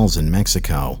cartels in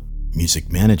Mexico, music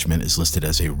management is listed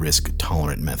as a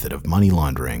risk-tolerant method of money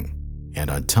laundering. And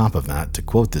on top of that, to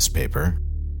quote this paper,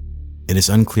 it is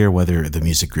unclear whether the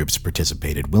music groups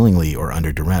participated willingly or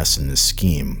under duress in this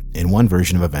scheme. In one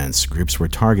version of events, groups were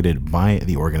targeted by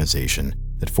the organization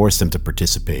that forced them to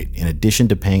participate, in addition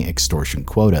to paying extortion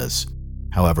quotas.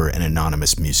 However, an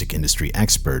anonymous music industry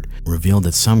expert revealed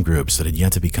that some groups that had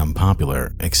yet to become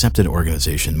popular accepted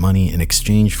organization money in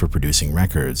exchange for producing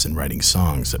records and writing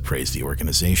songs that praised the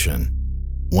organization.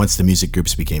 Once the music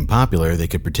groups became popular, they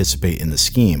could participate in the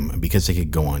scheme because they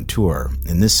could go on tour.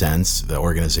 In this sense, the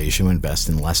organization would invest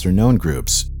in lesser-known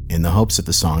groups in the hopes that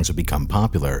the songs would become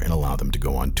popular and allow them to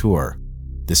go on tour.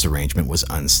 This arrangement was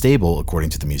unstable, according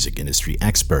to the music industry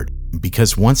expert,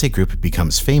 because once a group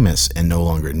becomes famous and no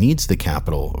longer needs the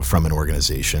capital from an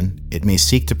organization, it may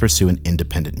seek to pursue an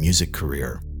independent music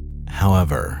career.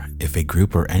 However, if a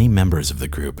group or any members of the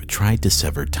group tried to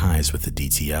sever ties with the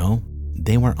DTO,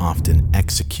 they were often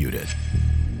executed.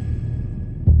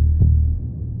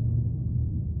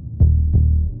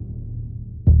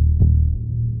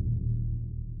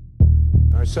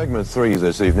 Our segment 3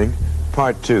 this evening,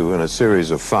 part 2 in a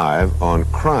series of 5 on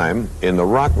crime in the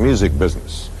rock music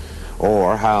business,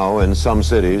 or how in some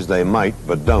cities they might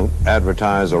but don't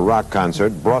advertise a rock concert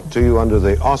brought to you under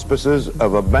the auspices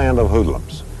of a band of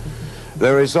hoodlums.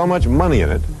 There is so much money in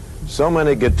it, so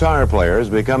many guitar players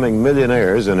becoming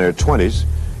millionaires in their 20s,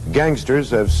 gangsters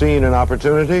have seen an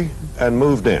opportunity and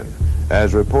moved in,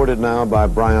 as reported now by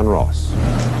Brian Ross.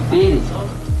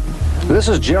 This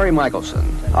is Jerry Michelson,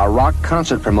 a rock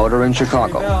concert promoter in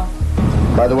Chicago.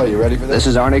 By the way, you ready for this? This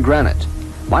is Arnie Granite,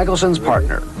 Michelson's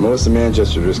partner. Melissa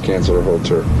Manchester just canceled her whole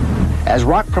tour. As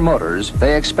rock promoters,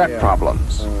 they expect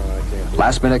problems.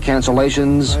 Last-minute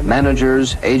cancellations,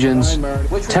 managers, agents,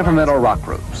 temperamental rock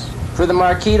groups. For the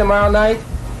marquee tomorrow night,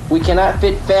 we cannot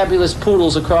fit fabulous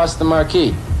poodles across the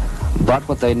marquee. But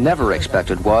what they never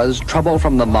expected was trouble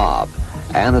from the mob,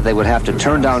 and that they would have to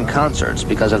turn down concerts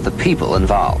because of the people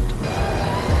involved.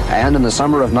 And in the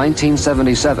summer of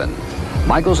 1977,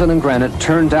 Michelson and Granite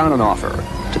turned down an offer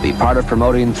to be part of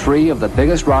promoting 3 of the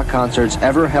biggest rock concerts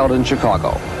ever held in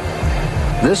Chicago.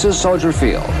 This is Soldier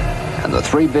Field, and the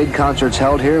 3 big concerts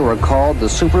held here were called the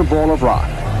Super Bowl of Rock,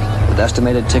 with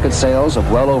estimated ticket sales of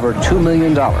well over $2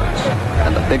 million,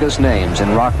 and the biggest names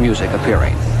in rock music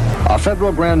appearing. A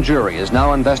federal grand jury is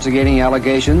now investigating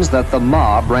allegations that the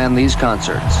mob ran these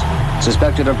concerts,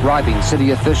 suspected of bribing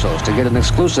city officials to get an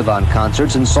exclusive on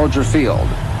concerts in Soldier Field,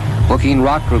 booking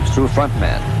rock groups through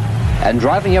frontmen, and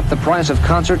driving up the price of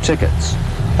concert tickets,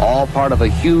 all part of a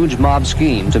huge mob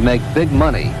scheme to make big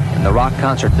money in the rock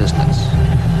concert business.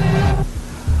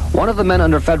 One of the men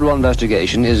under federal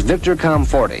investigation is Victor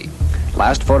Comforti,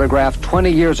 last photographed 20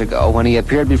 years ago when he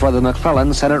appeared before the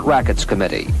McClellan Senate Rackets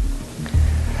Committee.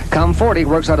 Comforti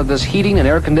works out of this heating and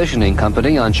air conditioning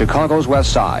company on Chicago's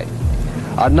west side.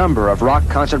 A number of rock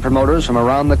concert promoters from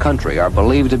around the country are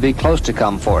believed to be close to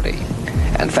Comforti,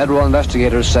 and federal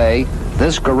investigators say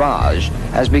this garage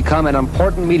has become an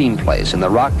important meeting place in the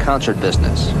rock concert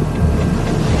business.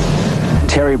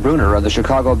 Terry Bruner of the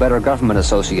Chicago Better Government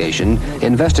Association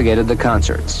investigated the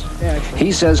concerts.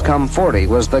 He says Comforti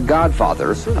was the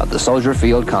godfather of the Soldier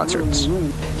Field concerts.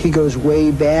 He goes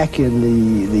way back in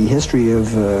the history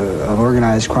of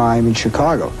organized crime in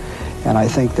Chicago. And I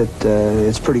think that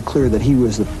it's pretty clear that he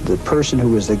was the person who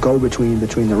was the go-between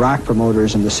between the rock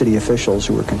promoters and the city officials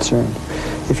who were concerned.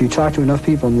 If you talk to enough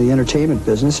people in the entertainment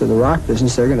business or the rock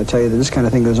business, they're going to tell you that this kind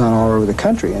of thing goes on all over the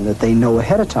country and that they know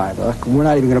ahead of time. We're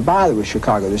not even going to bother with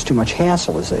Chicago. There's too much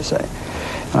hassle, as they say.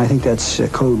 And I think that's a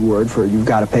code word for you've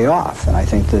got to pay off. And I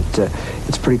think that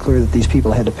it's pretty clear that these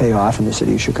people had to pay off in the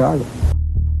city of Chicago.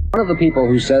 One of the people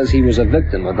who says he was a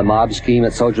victim of the mob scheme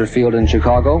at Soldier Field in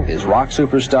Chicago is rock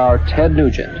superstar Ted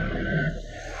Nugent.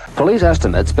 Police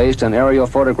estimates based on aerial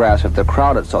photographs of the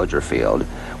crowd at Soldier Field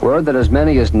were that as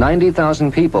many as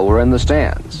 90,000 people were in the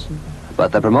stands.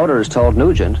 But the promoters told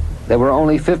Nugent there were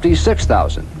only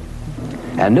 56,000.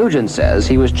 And Nugent says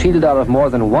he was cheated out of more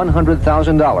than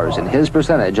 $100,000 in his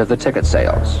percentage of the ticket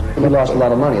sales. You lost a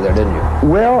lot of money there, didn't you?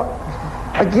 Well,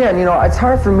 again, you know, it's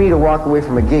hard for me to walk away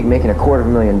from a gig making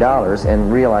 $250,000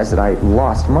 and realize that I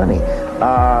lost money.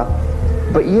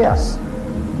 But yes,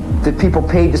 the people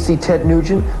paid to see Ted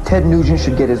Nugent. Ted Nugent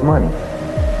should get his money.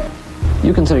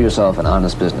 You consider yourself an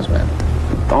honest businessman?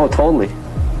 Oh, totally.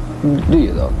 Do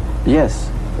you, though?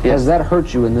 Yes. Has that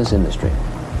hurt you in this industry?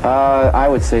 I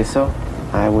would say so.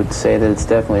 I would say that it's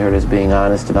definitely hurt us being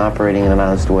honest and operating in an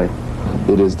honest way.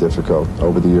 It is difficult.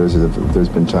 Over the years, there's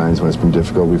been times when it's been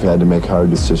difficult. We've had to make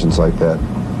hard decisions like that.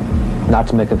 Not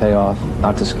to make a payoff,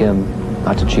 not to skim,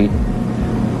 not to cheat.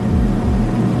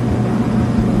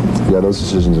 Yeah, those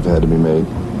decisions have had to be made.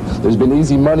 There's been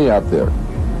easy money out there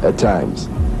at times.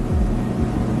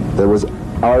 There was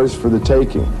ours for the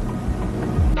taking.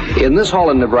 In this hall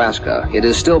in Nebraska, it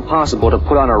is still possible to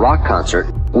put on a rock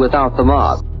concert without the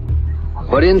mob.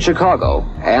 But in Chicago,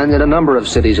 and in a number of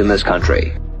cities in this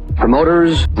country,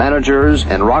 promoters, managers,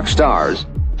 and rock stars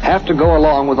have to go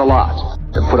along with a lot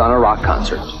to put on a rock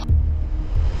concert.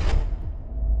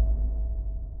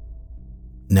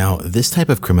 Now, this type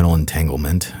of criminal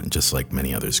entanglement, just like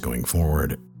many others going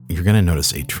forward, you're going to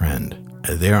notice a trend.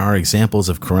 There are examples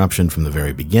of corruption from the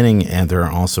very beginning, and there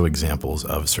are also examples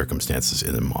of circumstances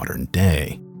in the modern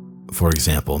day. For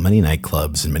example, many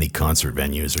nightclubs and many concert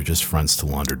venues are just fronts to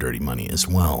launder dirty money as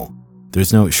well.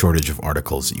 There's no shortage of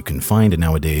articles that you can find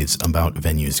nowadays about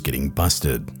venues getting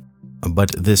busted.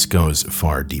 But this goes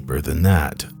far deeper than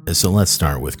that, so let's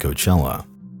start with Coachella.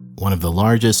 One of the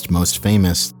largest, most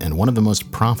famous, and one of the most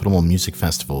profitable music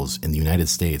festivals in the United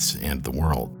States and the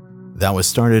world. That was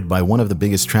started by one of the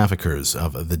biggest traffickers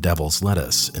of the Devil's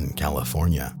Lettuce in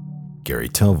California, Gary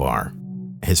Tovar.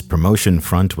 His promotion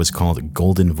front was called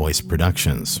Golden Voice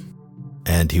Productions,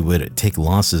 and he would take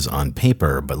losses on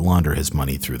paper but launder his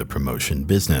money through the promotion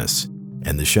business,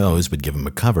 and the shows would give him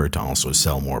a cover to also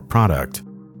sell more product.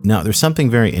 Now, there's something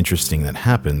very interesting that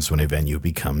happens when a venue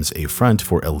becomes a front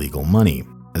for illegal money.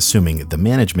 Assuming the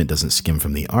management doesn't skim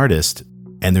from the artist,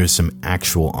 and there's some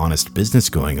actual honest business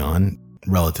going on,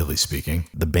 relatively speaking,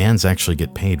 the bands actually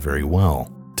get paid very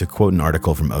well. To quote an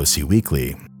article from OC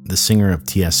Weekly, the singer of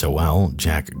TSOL,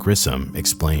 Jack Grissom,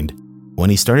 explained, When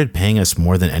he started paying us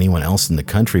more than anyone else in the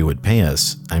country would pay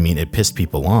us, I mean, it pissed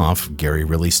people off. Gary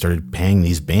really started paying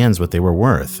these bands what they were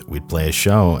worth. We'd play a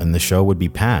show and the show would be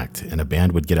packed and a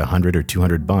band would get $100 or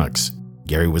 $200.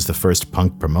 Gary was the first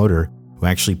punk promoter who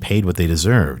actually paid what they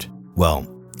deserved. Well,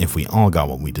 if we all got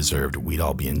what we deserved, we'd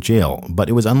all be in jail, but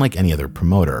it was unlike any other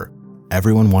promoter.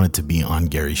 Everyone wanted to be on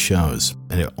Gary's shows,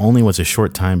 and it only was a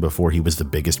short time before he was the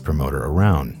biggest promoter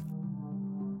around.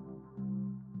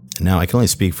 Now, I can only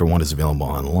speak for what is available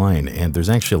online, and there's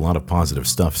actually a lot of positive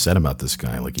stuff said about this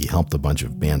guy. Like, he helped a bunch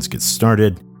of bands get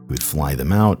started, he would fly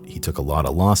them out, he took a lot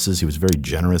of losses, he was very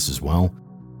generous as well.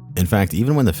 In fact,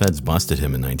 even when the feds busted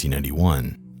him in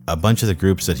 1991, a bunch of the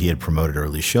groups that he had promoted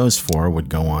early shows for would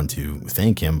go on to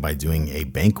thank him by doing a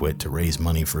banquet to raise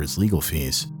money for his legal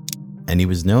fees. And he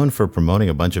was known for promoting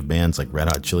a bunch of bands like Red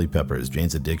Hot Chili Peppers,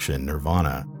 Jane's Addiction,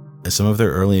 Nirvana, as some of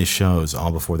their earliest shows,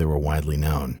 all before they were widely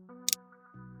known.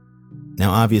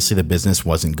 Now, obviously, the business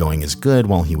wasn't going as good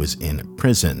while he was in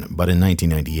prison, but in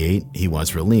 1998, he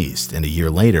was released, and a year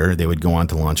later, they would go on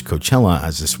to launch Coachella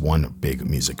as this one big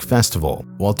music festival.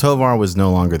 While Tovar was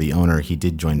no longer the owner, he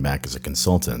did join back as a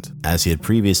consultant, as he had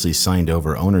previously signed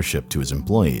over ownership to his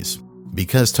employees.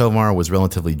 Because Tovar was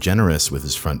relatively generous with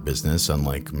his front business,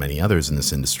 unlike many others in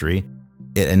this industry,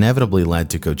 it inevitably led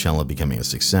to Coachella becoming a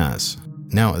success.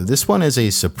 Now, this one is a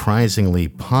surprisingly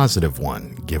positive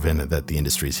one, given that the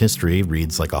industry's history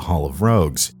reads like a hall of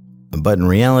rogues. But in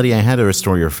reality, I had to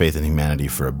restore your faith in humanity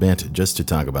for a bit just to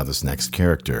talk about this next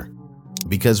character.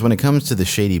 Because when it comes to the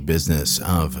shady business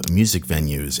of music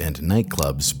venues and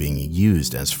nightclubs being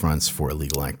used as fronts for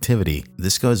illegal activity,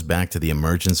 this goes back to the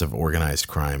emergence of organized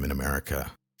crime in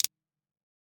America.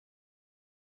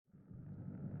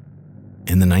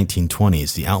 In the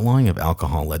 1920s, the outlawing of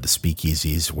alcohol led to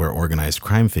speakeasies where organized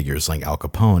crime figures like Al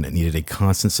Capone needed a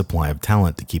constant supply of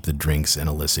talent to keep the drinks and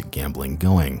illicit gambling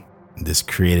going. This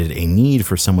created a need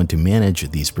for someone to manage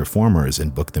these performers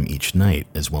and book them each night,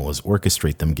 as well as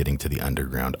orchestrate them getting to the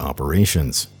underground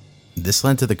operations. This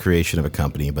led to the creation of a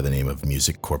company by the name of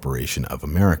Music Corporation of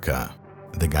America.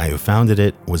 The guy who founded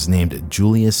it was named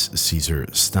Julius Caesar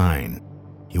Stein.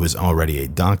 He was already a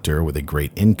doctor with a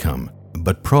great income,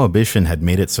 but Prohibition had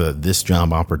made it so that this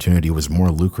job opportunity was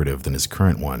more lucrative than his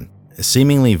current one.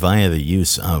 Seemingly via the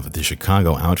use of the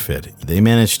Chicago outfit, they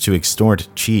managed to extort,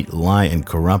 cheat, lie, and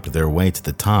corrupt their way to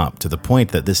the top, to the point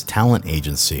that this talent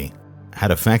agency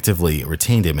had effectively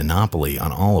retained a monopoly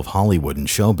on all of Hollywood and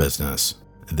show business.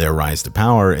 Their rise to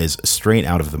power is straight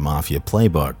out of the Mafia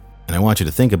playbook, and I want you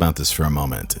to think about this for a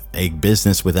moment. A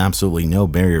business with absolutely no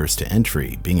barriers to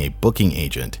entry, being a booking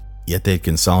agent. Yet they'd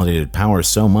consolidated power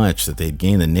so much that they'd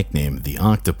gained the nickname the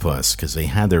Octopus because they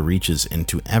had their reaches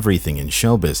into everything in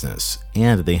show business,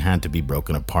 and they had to be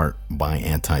broken apart by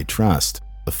antitrust.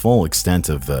 The full extent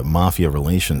of the mafia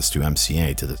relations to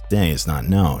MCA to this day is not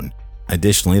known.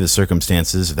 Additionally, the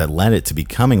circumstances that led it to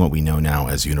becoming what we know now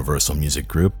as Universal Music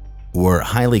Group were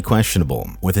highly questionable,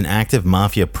 with an active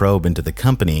mafia probe into the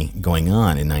company going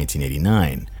on in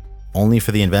 1989. Only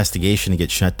for the investigation to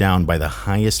get shut down by the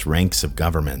highest ranks of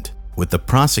government, with the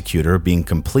prosecutor being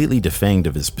completely defanged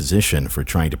of his position for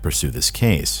trying to pursue this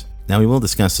case. Now, we will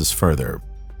discuss this further,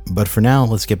 but for now,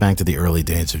 let's get back to the early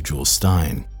days of Jules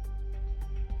Stein.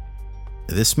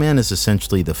 This man is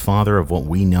essentially the father of what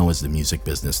we know as the music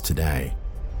business today.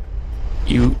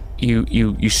 You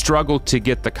struggle to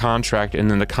get the contract, and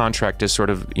then the contract is sort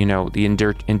of,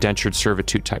 the indentured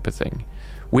servitude type of thing.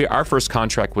 Our first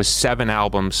contract was 7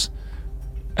 albums,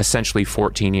 essentially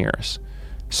 14 years.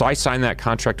 So I signed that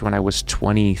contract when I was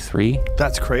 23.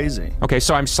 That's crazy. Okay,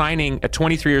 so I'm signing, at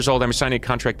 23 years old, I'm signing a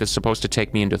contract that's supposed to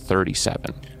take me into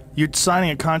 37. You're signing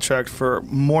a contract for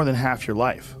more than half your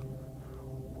life.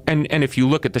 And if you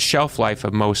look at the shelf life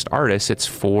of most artists, it's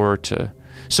 4 to...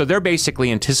 So they're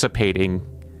basically anticipating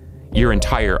your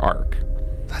entire arc.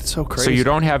 That's so crazy. So you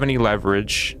don't have any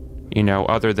leverage,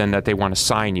 other than that they want to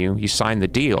sign you. You sign the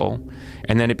deal,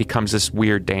 and then it becomes this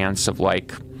weird dance of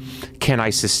like, can I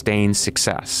sustain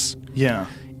success? Yeah.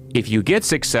 If you get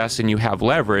success and you have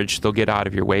leverage, they'll get out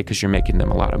of your way because you're making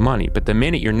them a lot of money. But the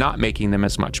minute you're not making them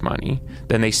as much money,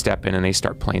 then they step in and they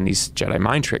start playing these Jedi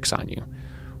mind tricks on you.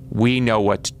 We know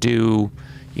what to do.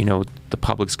 The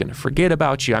public's going to forget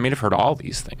about you. I mean, I've heard all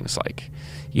these things, like,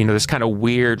 this kind of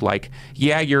weird, like,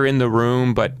 yeah, you're in the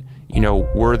room, but,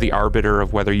 we're the arbiter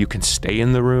of whether you can stay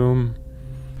in the room.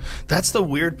 That's the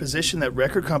weird position that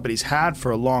record companies had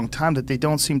for a long time that they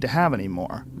don't seem to have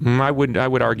anymore. I would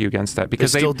argue against that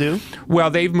because they still do? Well,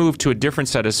 they've moved to a different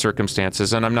set of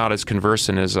circumstances, and I'm not as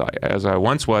conversant as I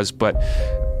once was, but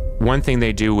one thing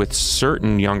they do with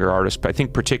certain younger artists, but I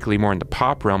think particularly more in the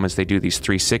pop realm, is they do these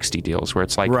 360 deals where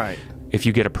it's like, right. if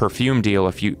you get a perfume deal,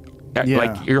 if you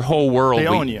like your whole world, they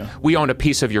own you. We own a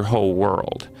piece of your whole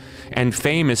world. And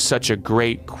fame is such a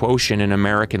great quotient in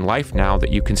American life now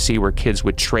that you can see where kids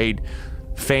would trade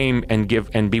fame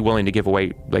and be willing to give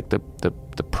away like the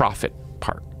profit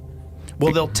part.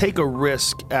 Well, they'll take a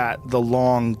risk at the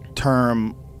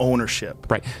long-term ownership.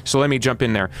 Right. So let me jump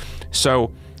in there.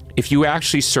 So if you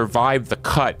actually survive the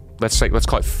cut, let's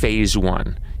call it phase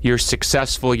 1. You're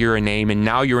successful, you're a name, and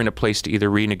now you're in a place to either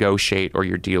renegotiate or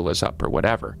your deal is up or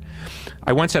whatever.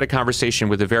 I once had a conversation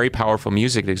with a very powerful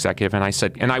music executive, and I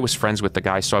said, and I was friends with the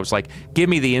guy, so I was like, give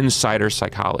me the insider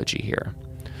psychology here.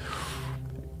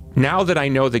 Now that I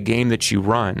know the game that you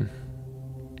run,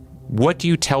 what do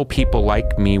you tell people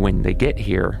like me when they get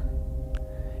here?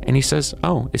 And he says,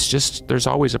 oh, it's just, there's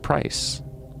always a price.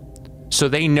 So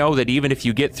they know that even if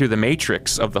you get through the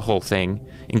matrix of the whole thing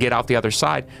and get out the other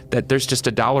side, that there's just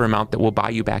a dollar amount that will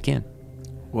buy you back in.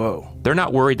 Whoa. They're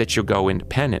not worried that you'll go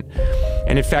independent.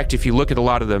 And in fact, if you look at a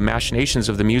lot of the machinations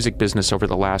of the music business over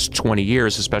the last 20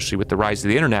 years, especially with the rise of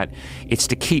the internet, it's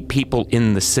to keep people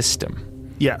in the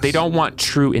system. Yes. They don't want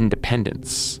true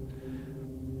independence.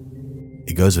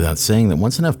 It goes without saying that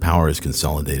once enough power is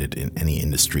consolidated in any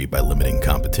industry by limiting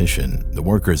competition, the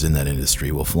workers in that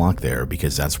industry will flock there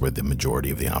because that's where the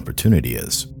majority of the opportunity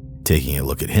is. Taking a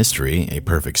look at history, a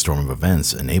perfect storm of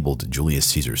events enabled Julius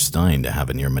Caesar Stein to have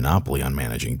a near monopoly on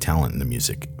managing talent in the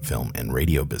music, film, and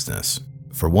radio business.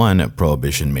 For one,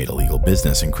 prohibition made illegal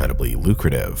business incredibly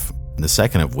lucrative. The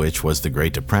second of which was the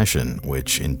Great Depression,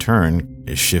 which in turn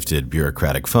shifted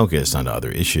bureaucratic focus onto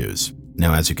other issues.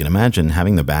 Now, as you can imagine,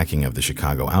 having the backing of the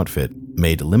Chicago outfit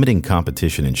made limiting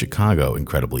competition in Chicago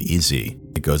incredibly easy.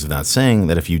 It goes without saying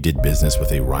that if you did business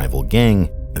with a rival gang,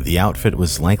 the outfit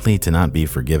was likely to not be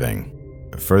forgiving.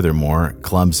 Furthermore,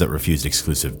 clubs that refused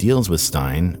exclusive deals with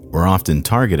Stein were often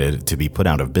targeted to be put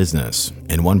out of business.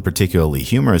 In one particularly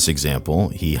humorous example,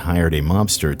 he hired a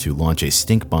mobster to launch a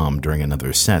stink bomb during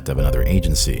another set of another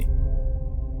agency.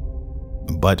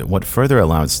 But what further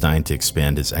allowed Stein to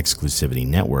expand his exclusivity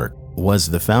network was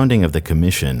the founding of the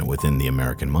Commission within the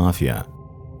American Mafia.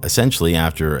 Essentially,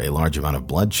 after a large amount of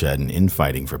bloodshed and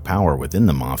infighting for power within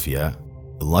the Mafia,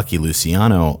 Lucky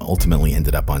Luciano ultimately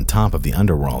ended up on top of the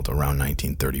underworld around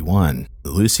 1931.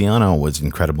 Luciano was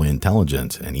incredibly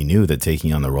intelligent, and he knew that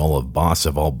taking on the role of boss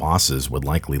of all bosses would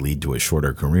likely lead to a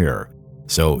shorter career.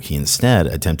 So he instead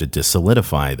attempted to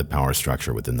solidify the power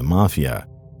structure within the Mafia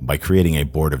by creating a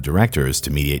board of directors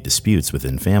to mediate disputes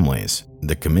within families.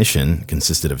 The commission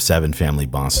consisted of 7 family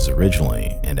bosses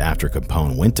originally, and after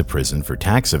Capone went to prison for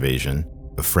tax evasion,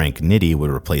 Frank Nitti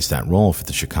would replace that role for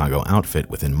the Chicago outfit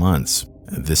within months.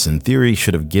 This, in theory,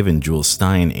 should have given Jules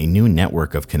Stein a new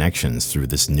network of connections through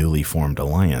this newly formed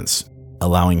alliance,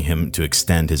 allowing him to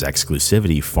extend his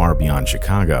exclusivity far beyond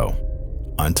Chicago.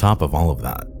 On top of all of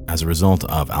that, as a result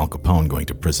of Al Capone going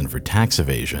to prison for tax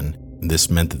evasion, this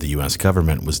meant that the US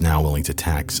government was now willing to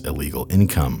tax illegal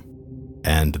income,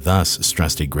 and thus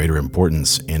stressed a greater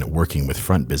importance in working with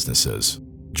front businesses.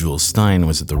 Jules Stein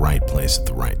was at the right place at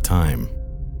the right time.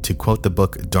 To quote the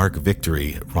book Dark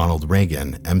Victory, Ronald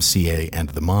Reagan, MCA and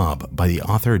the Mob by the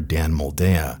author Dan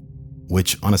Moldea,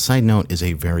 which on a side note is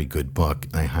a very good book,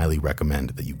 and I highly recommend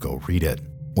that you go read it.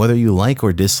 Whether you like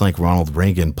or dislike Ronald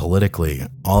Reagan politically,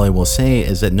 all I will say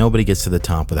is that nobody gets to the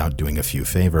top without doing a few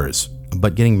favors.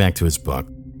 But getting back to his book,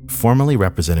 formerly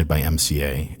represented by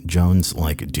MCA, Jones,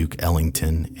 like Duke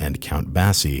Ellington and Count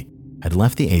Basie, had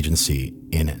left the agency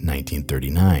in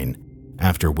 1939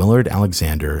 after Willard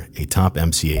Alexander, a top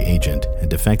MCA agent, had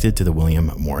defected to the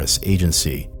William Morris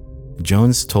Agency.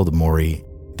 Jones told Morey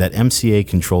that MCA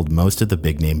controlled most of the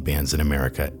big-name bands in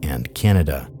America and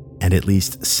Canada, and at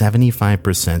least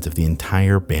 75% of the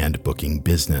entire band booking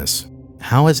business.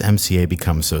 How has MCA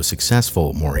become so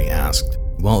successful, Morey asked.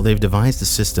 Well, they've devised a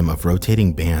system of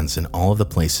rotating bands in all of the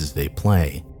places they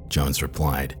play, Jones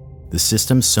replied. The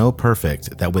system's so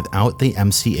perfect that without the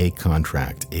MCA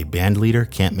contract, a band leader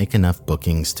can't make enough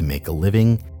bookings to make a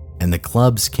living, and the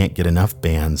clubs can't get enough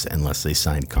bands unless they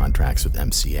sign contracts with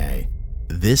MCA.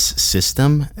 This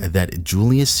system that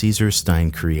Julius Caesar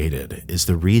Stein created is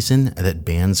the reason that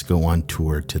bands go on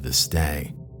tour to this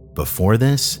day. Before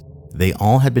this, they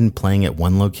all had been playing at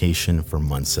one location for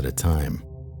months at a time.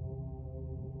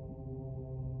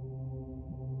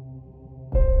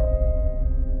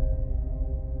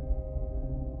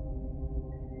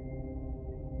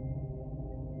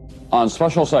 On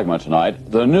special segment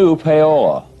tonight, the new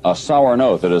payola, a sour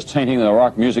note that is tainting the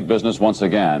rock music business once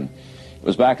again. It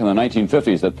was back in the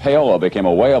 1950s that payola became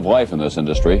a way of life in this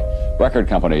industry, record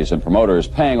companies and promoters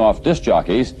paying off disc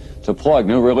jockeys to plug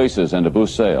new releases and to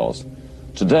boost sales.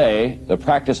 Today, the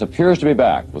practice appears to be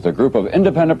back, with a group of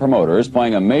independent promoters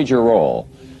playing a major role,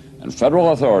 and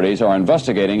federal authorities are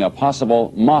investigating a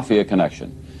possible mafia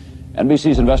connection.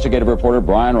 NBC's investigative reporter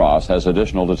Brian Ross has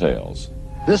additional details.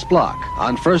 This block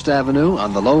on First Avenue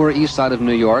on the Lower East Side of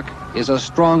New York is a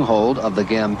stronghold of the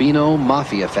Gambino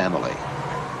Mafia family.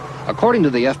 According to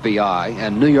the FBI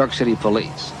and New York City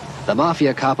Police, the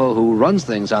Mafia capo who runs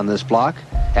things on this block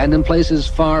and in places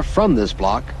far from this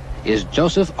block is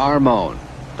Joseph Armone,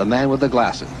 the man with the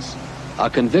glasses, a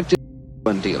convicted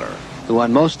dealer who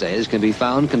on most days can be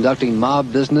found conducting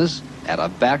mob business at a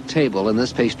back table in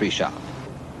this pastry shop.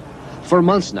 For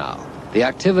months now, the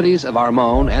activities of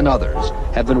Armone and others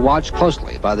have been watched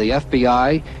closely by the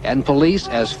FBI and police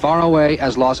as far away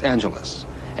as Los Angeles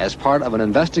as part of an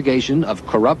investigation of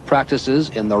corrupt practices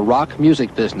in the rock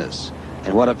music business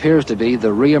and what appears to be the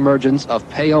reemergence of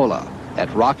payola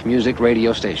at rock music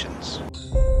radio stations.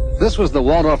 This was the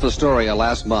Waldorf Astoria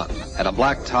last month at a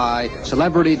black tie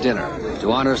celebrity dinner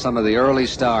to honor some of the early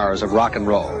stars of rock and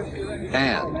roll.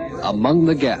 And among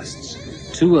the guests,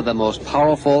 two of the most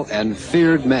powerful and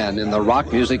feared men in the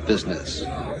rock music business.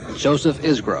 Joseph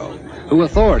Isgro, who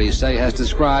authorities say has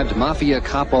described Mafia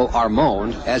capo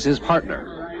Armone as his partner,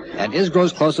 and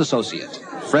Isgro's close associate,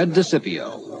 Fred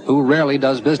DeCipio, who rarely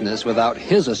does business without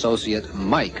his associate,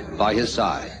 Mike, by his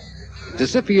side.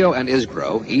 DeCipio and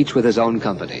Isgro, each with his own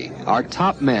company, are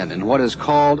top men in what is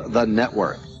called the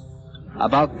network.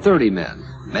 About 30 men,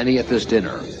 many at this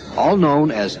dinner, all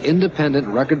known as independent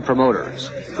record promoters,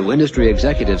 who industry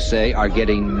executives say are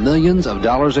getting millions of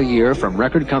dollars a year from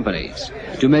record companies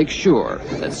to make sure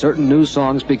that certain new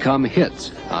songs become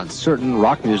hits on certain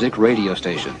rock music radio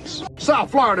stations.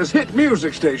 South Florida's hit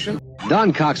music station.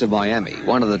 Don Cox of Miami,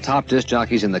 one of the top disc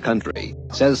jockeys in the country,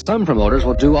 says some promoters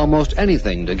will do almost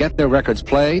anything to get their records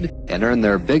played and earn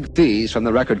their big fees from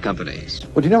the record companies.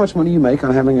 Well, do you know how much money you make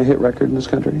on having a hit record in this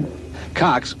country?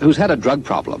 Cox, who's had a drug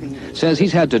problem, says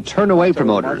he's had to turn away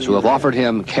promoters who have offered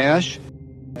him cash,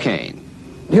 cane.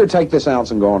 Here, take this ounce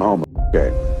and going home. Okay.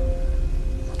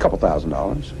 A couple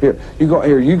 $1,000. Here,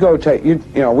 you go take, you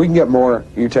know, we can get more,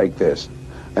 you take this.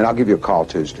 And I'll give you a call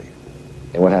Tuesday.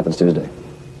 And what happens Tuesday?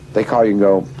 They call you and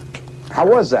go, how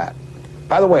was that?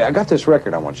 By the way, I got this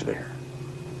record I want you to hear.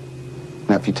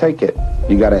 Now, if you take it,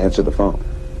 you got to answer the phone.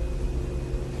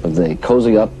 But they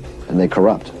cozy up and they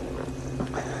corrupt.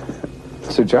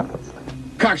 It's a job.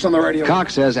 Cox on the radio.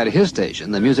 Cox says at his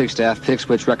station, the music staff picks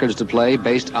which records to play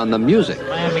based on the music.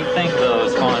 Miami Think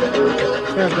goes on.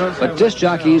 But disc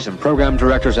jockeys and program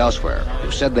directors elsewhere,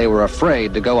 who said they were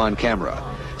afraid to go on camera,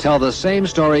 tell the same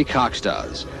story Cox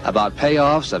does about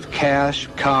payoffs of cash,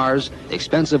 cars,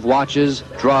 expensive watches,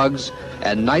 drugs,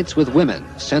 and nights with women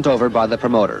sent over by the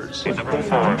promoters.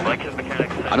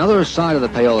 Another side of the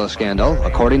payola scandal,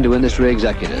 according to industry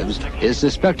executives, is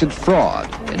suspected fraud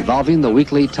involving the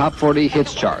weekly Top 40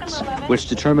 hits charts, which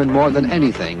determine more than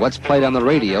anything what's played on the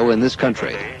radio in this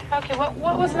country. Okay,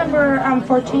 what was number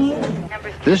 14?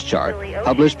 This chart,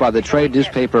 published by the trade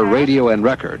newspaper Radio and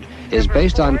Record, is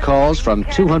based on calls from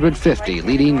 250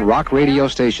 leading rock radio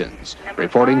stations,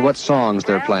 reporting what songs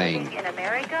they're playing.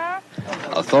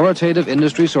 Authoritative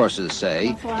industry sources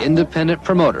say independent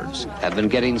promoters have been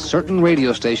getting certain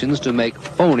radio stations to make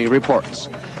phony reports,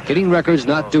 getting records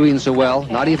not doing so well,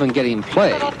 not even getting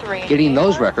played, getting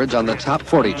those records on the Top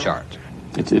 40 chart.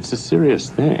 It's a serious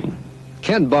thing.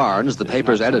 Ken Barnes, the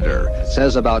paper's editor,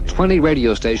 says about 20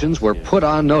 radio stations were put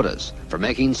on notice for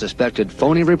making suspected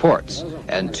phony reports,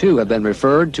 and 2 have been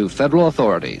referred to federal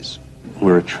authorities.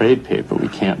 We're a trade paper. We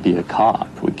can't be a cop.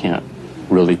 We can't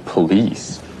really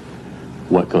police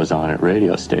what goes on at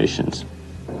radio stations.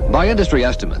 By industry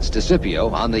estimates,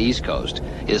 DeCipio, on the East Coast,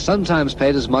 is sometimes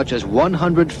paid as much as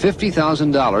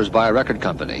 $150,000 by a record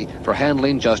company for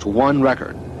handling just one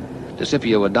record.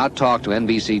 DeCipio would not talk to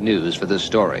NBC News for this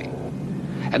story.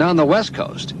 And on the West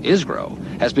Coast, Isgro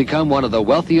has become one of the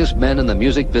wealthiest men in the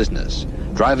music business,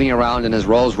 driving around in his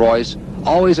Rolls-Royce,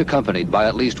 always accompanied by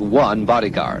at least one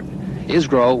bodyguard.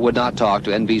 Isgro would not talk to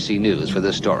NBC News for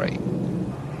this story.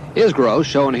 Isgro,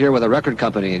 shown here with a record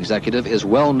company executive, is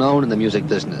well known in the music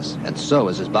business, and so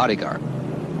is his bodyguard.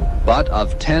 But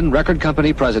of 10 record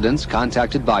company presidents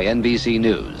contacted by NBC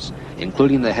News,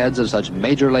 including the heads of such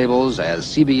major labels as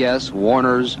CBS,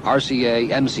 Warner's, RCA,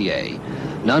 MCA,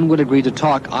 none would agree to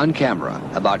talk on camera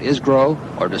about Isgro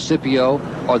or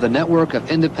DeCipio or the network of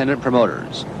independent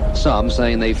promoters, some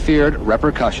saying they feared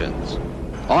repercussions.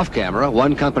 Off camera,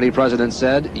 one company president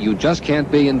said, "You just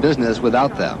can't be in business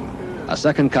without them." A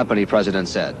second company president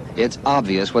said, "It's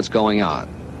obvious what's going on."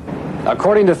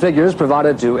 According to figures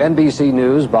provided to NBC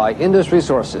News by industry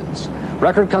sources,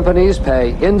 Record companies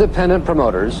pay independent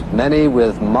promoters, many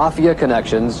with mafia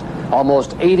connections,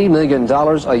 almost $80 million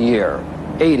a year.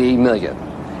 $80 million.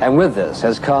 And with this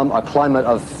has come a climate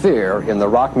of fear in the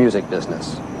rock music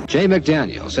business. Jay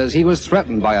McDaniel says he was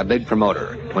threatened by a big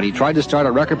promoter when he tried to start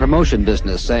a record promotion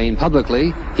business, saying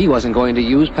publicly he wasn't going to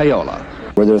use payola.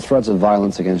 Were there threats of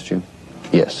violence against you?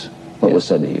 Yes. What was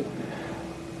said to you?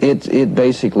 It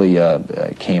basically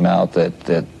came out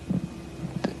that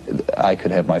I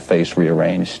could have my face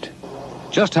rearranged.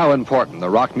 Just how important the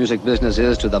rock music business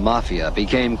is to the mafia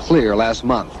became clear last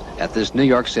month at this New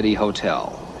York City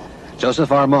hotel. Joseph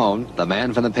Armone, the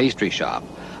man from the pastry shop,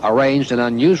 arranged an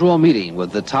unusual meeting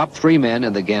with the top 3 men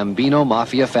in the Gambino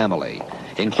mafia family,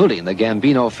 including the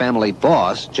Gambino family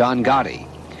boss, John Gotti.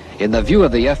 In the view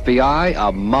of the FBI,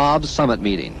 a mob summit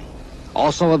meeting.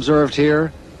 Also observed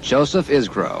here, Joseph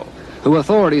Isgro, who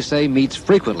authorities say meets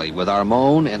frequently with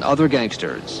Armone and other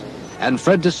gangsters, and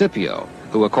Fred DeCipio,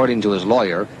 who, according to his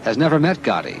lawyer, has never met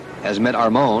Gotti, has met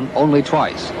Armone only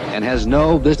twice, and has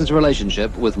no business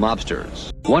relationship with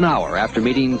mobsters. 1 hour after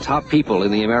meeting top people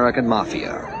in the American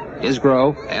Mafia,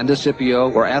 Isgro and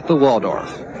DeCipio were at the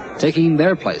Waldorf, taking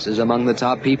their places among the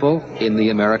top people in the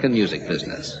American music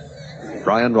business.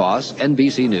 Brian Ross,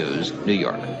 NBC News, New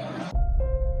York.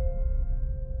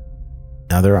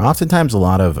 Now, there are oftentimes a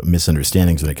lot of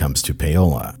misunderstandings when it comes to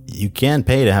payola. You can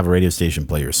pay to have a radio station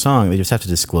play your song, they just have to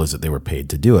disclose that they were paid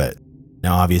to do it.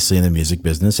 Now, obviously, in the music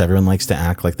business, everyone likes to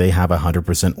act like they have a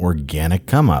 100% organic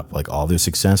come-up, like all their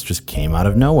success just came out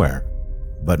of nowhere.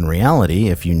 But in reality,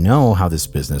 if you know how this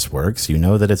business works, you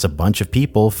know that it's a bunch of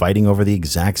people fighting over the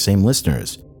exact same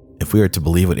listeners. If we are to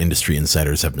believe what industry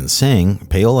insiders have been saying,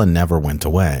 payola never went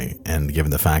away, and given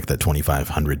the fact that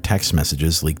 2,500 text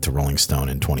messages leaked to Rolling Stone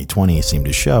in 2020 seem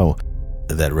to show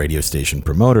that radio station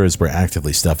promoters were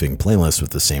actively stuffing playlists with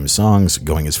the same songs,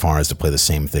 going as far as to play the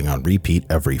same thing on repeat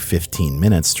every 15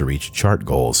 minutes to reach chart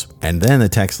goals. And then the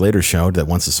text later showed that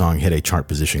once a song hit a chart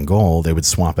position goal, they would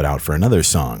swap it out for another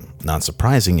song. Not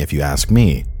surprising if you ask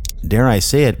me. Dare I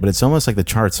say it, but it's almost like the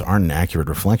charts aren't an accurate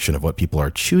reflection of what people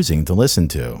are choosing to listen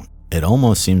to. It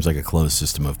almost seems like a closed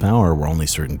system of power where only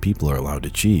certain people are allowed to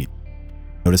cheat.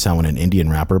 Notice how when an Indian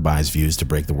rapper buys views to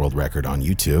break the world record on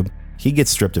YouTube, he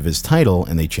gets stripped of his title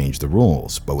and they change the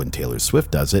rules, but when Taylor Swift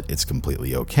does it, it's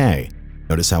completely okay.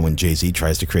 Notice how when Jay-Z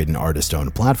tries to create an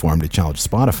artist-owned platform to challenge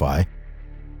Spotify,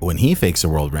 when he fakes a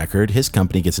world record, his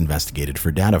company gets investigated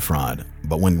for data fraud.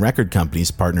 But when record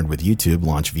companies partnered with YouTube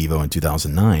launched Vevo in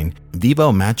 2009,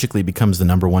 Vevo magically becomes the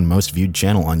 #1 most viewed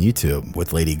channel on YouTube,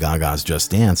 with Lady Gaga's Just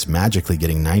Dance magically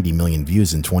getting 90 million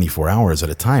views in 24 hours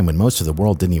at a time when most of the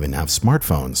world didn't even have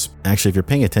smartphones. Actually, if you're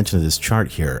paying attention to this chart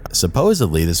here,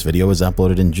 supposedly this video was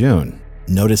uploaded in June.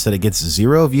 Notice that it gets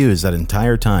 0 views that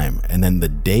entire time, and then the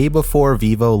day before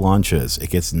Vevo launches,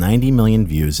 it gets 90 million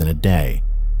views in a day.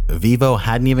 Vevo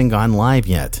hadn't even gone live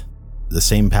yet. The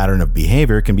same pattern of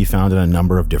behavior can be found in a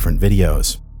number of different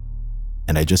videos.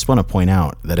 And I just want to point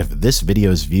out that if this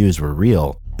video's views were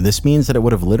real, this means that it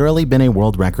would have literally been a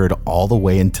world record all the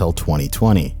way until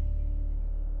 2020.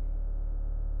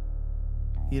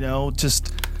 You know,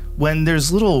 just when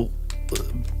there's little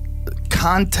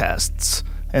contests,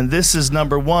 and this is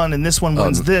 #1, and this one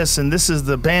wins this, and this is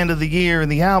the band of the year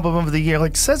and the album of the year,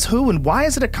 like, says who and why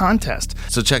is it a contest?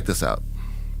 So check this out.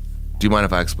 Do you mind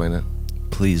if I explain it?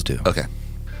 Please do. Okay.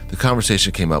 The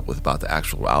conversation came up with about the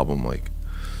actual album, like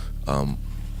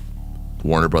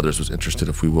Warner Brothers was interested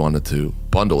if we wanted to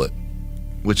bundle it,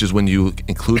 which is when you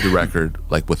include the record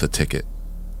like with a ticket,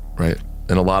 right?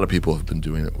 And a lot of people have been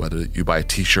doing it, whether you buy a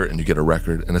t-shirt and you get a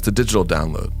record and it's a digital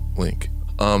download link.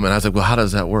 And I was like, well, how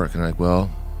does that work? And I'm like, well,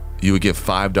 you would give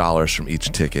 $5 from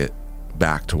each ticket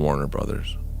back to Warner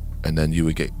Brothers, and then you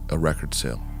would get a record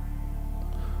sale.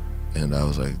 And I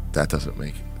was like, that doesn't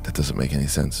make any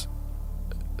sense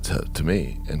to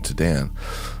me and to Dan.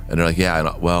 And they're like,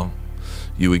 yeah, well,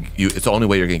 it's the only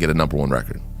way you're gonna get a #1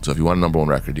 record. So if you want a #1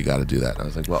 record, you got to do that. And I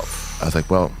was like,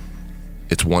 well,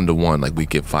 it's 1-to-1. Like, we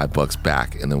get $5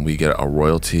 back, and then we get a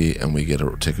royalty, and we get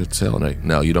a ticket sale. And like,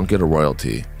 no, you don't get a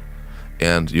royalty,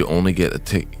 and you only get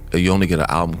an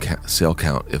album sale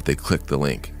count if they click the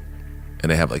link,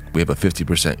 and we have a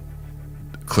 50%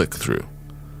 click through.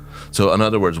 So in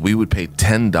other words, we would pay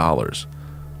 $10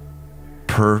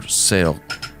 per sale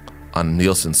on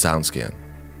Nielsen SoundScan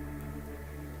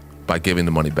by giving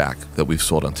the money back that we've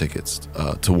sold on tickets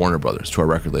to Warner Brothers, to our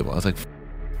record label. I was like,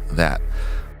 that.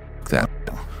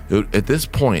 At this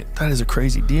point, that is a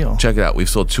crazy deal. Check it out. We've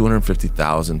sold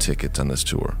 250,000 tickets on this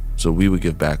tour. So we would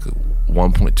give back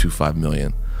 $1.25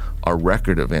 million. Our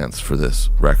record advance for this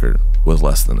record was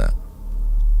less than that.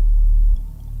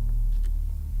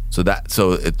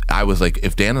 I was like,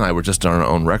 if Dan and I were just on our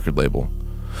own record label,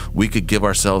 we could give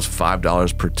ourselves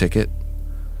 $5 per ticket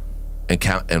and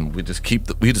count, and we just take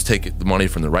the money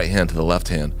from the right hand to the left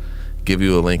hand, give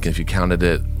you a link, and if you counted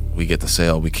it, we get the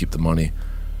sale, we keep the money.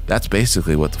 That's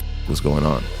basically what was going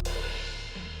on.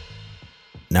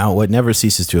 Now, what never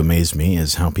ceases to amaze me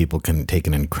is how people can take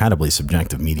an incredibly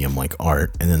subjective medium like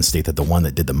art and then state that the one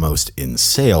that did the most in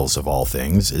sales of all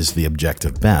things is the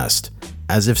objective best.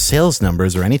 As if sales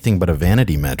numbers are anything but a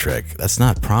vanity metric. That's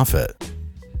not profit.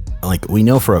 Like, we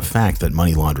know for a fact that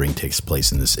money laundering takes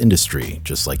place in this industry,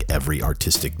 just like every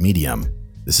artistic medium.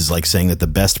 This is like saying that the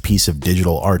best piece of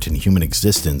digital art in human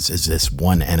existence is this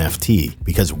one NFT,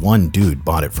 because one dude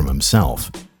bought it from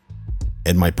himself.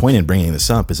 And my point in bringing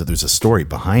this up is that there's a story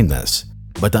behind this.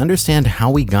 But to understand how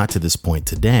we got to this point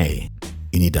today,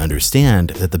 you need to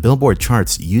understand that the Billboard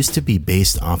charts used to be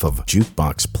based off of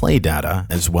jukebox play data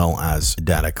as well as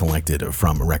data collected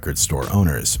from record store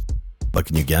owners. But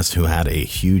can you guess who had a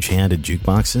huge hand in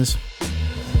jukeboxes?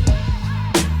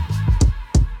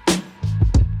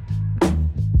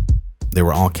 They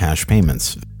were all cash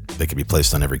payments. They could be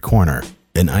placed on every corner.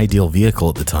 An ideal vehicle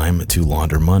at the time to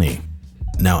launder money.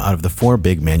 Now, out of the 4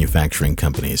 big manufacturing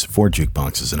companies for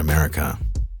jukeboxes in America,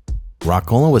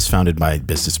 Rockola was founded by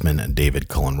businessman David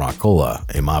Cullen Rockola,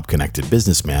 a mob-connected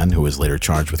businessman who was later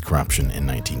charged with corruption in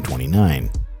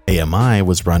 1929. AMI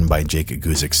was run by Jake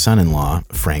Guzik's son-in-law,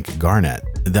 Frank Garnett.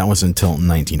 That was until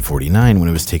 1949 when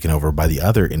it was taken over by the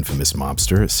other infamous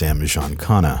mobster, Sam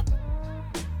Giancana.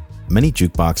 Many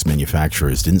jukebox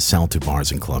manufacturers didn't sell to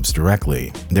bars and clubs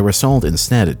directly. They were sold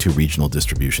instead to regional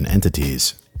distribution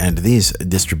entities. And these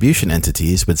distribution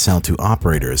entities would sell to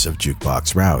operators of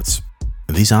jukebox routes.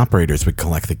 These operators would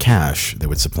collect the cash, they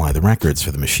would supply the records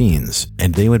for the machines,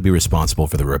 and they would be responsible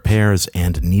for the repairs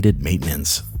and needed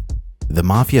maintenance. The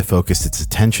mafia focused its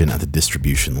attention at the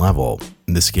distribution level.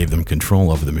 This gave them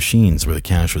control over the machines where the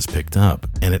cash was picked up,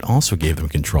 and it also gave them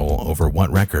control over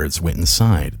what records went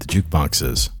inside the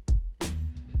jukeboxes.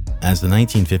 As the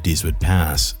 1950s would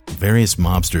pass, various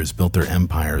mobsters built their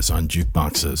empires on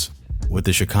jukeboxes, with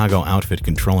the Chicago outfit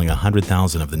controlling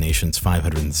 100,000 of the nation's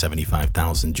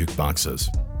 575,000 jukeboxes.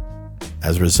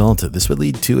 As a result, this would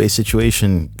lead to a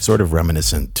situation sort of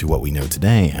reminiscent to what we know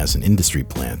today as an industry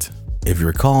plant. If you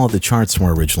recall, the charts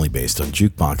were originally based on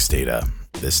jukebox data.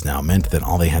 This now meant that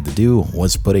all they had to do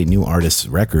was put a new artist's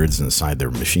records inside their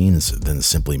machines, then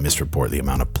simply misreport the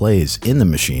amount of plays in the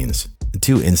machines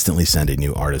to instantly send a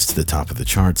new artist to the top of the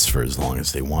charts for as long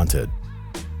as they wanted.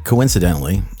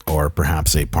 Coincidentally, or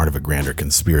perhaps a part of a grander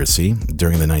conspiracy,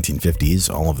 during the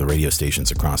 1950s, all of the radio stations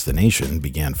across the nation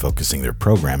began focusing their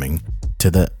programming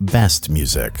to the best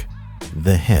music,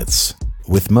 the hits,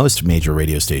 with most major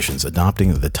radio stations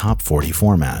adopting the top 40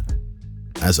 format.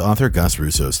 As author Gus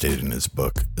Russo stated in his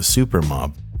book, Super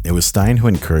Mob, it was Stein who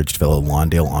encouraged fellow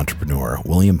Lawndale entrepreneur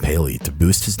William Paley to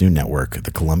boost his new network,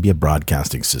 the Columbia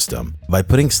Broadcasting System, by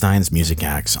putting Stein's music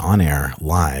acts on air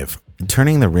live,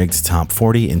 turning the rigged top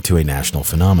 40 into a national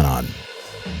phenomenon.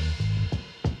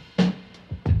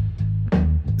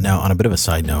 Now, on a bit of a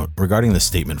side note, regarding this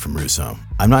statement from Russo,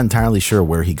 I'm not entirely sure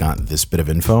where he got this bit of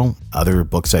info. Other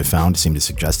books I've found seem to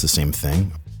suggest the same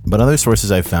thing, but other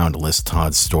sources I've found list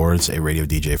Todd Storrs, a radio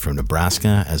DJ from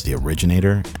Nebraska, as the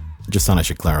originator. Just thought I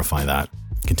should clarify that.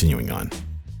 Continuing on.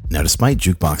 Now, despite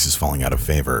jukeboxes falling out of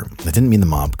favor, that didn't mean the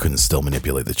mob couldn't still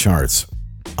manipulate the charts.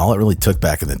 All it really took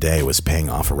back in the day was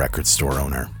paying off a record store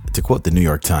owner. To quote the New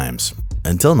York Times,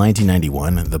 until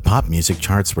 1991, the pop music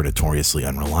charts were notoriously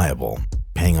unreliable.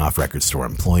 Paying off record store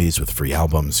employees with free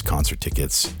albums, concert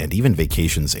tickets, and even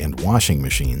vacations and washing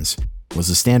machines was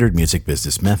the standard music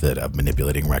business method of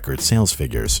manipulating record sales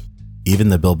figures. Even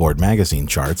the Billboard magazine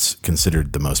charts,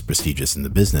 considered the most prestigious in the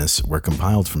business, were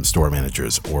compiled from store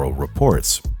managers' oral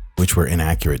reports, which were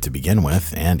inaccurate to begin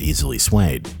with and easily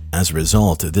swayed. As a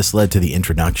result, this led to the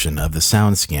introduction of the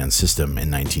SoundScan system in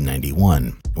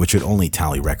 1991, which would only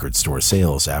tally record store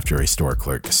sales after a store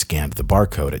clerk scanned the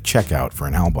barcode at checkout for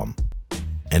an album.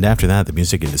 And after that, the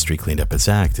music industry cleaned up its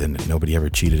act and nobody ever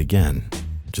cheated again.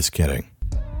 Just kidding.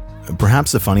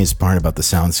 Perhaps the funniest part about the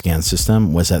SoundScan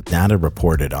system was that data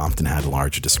reported often had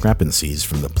large discrepancies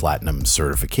from the platinum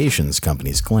certifications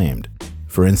companies claimed.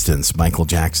 For instance, Michael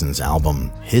Jackson's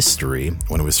album History,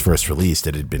 when it was first released,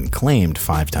 it had been claimed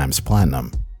 5 times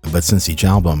platinum. But since each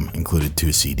album included 2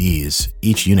 CDs,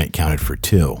 each unit counted for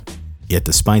 2. Yet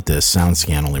despite this,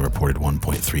 SoundScan only reported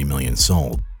 1.3 million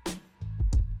sold.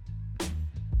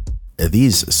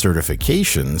 These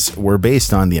certifications were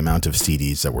based on the amount of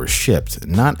CDs that were shipped,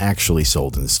 not actually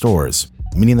sold in stores.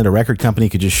 meaning that a record company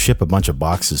could just ship a bunch of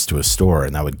boxes to a store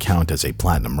and that would count as a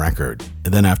platinum record.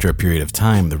 And then after a period of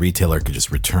time, the retailer could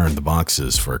just return the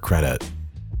boxes for a credit.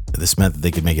 This meant that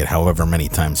they could make it however many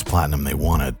times platinum they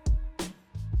wanted.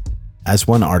 As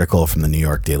one article from the New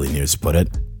York Daily News put it,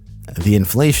 the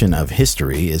inflation of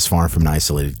history is far from an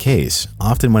isolated case.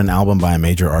 Often when an album by a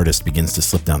major artist begins to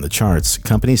slip down the charts,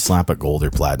 companies slap a gold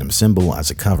or platinum symbol as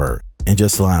a cover. In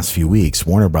just the last few weeks,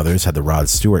 Warner Brothers had the Rod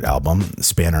Stewart album,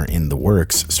 Spanner in the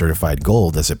Works, certified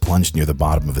gold as it plunged near the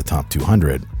bottom of the top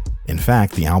 200. In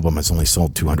fact, the album has only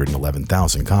sold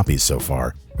 211,000 copies so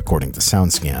far, according to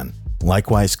SoundScan.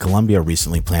 Likewise, Columbia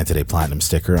recently planted a platinum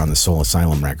sticker on the Soul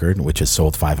Asylum record, which has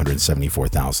sold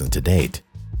 574,000 to date.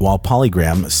 While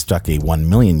Polygram stuck a 1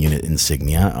 million unit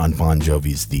insignia on Bon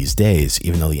Jovi's These Days,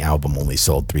 even though the album only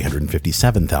sold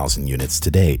 357,000 units to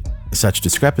date. Such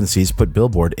discrepancies put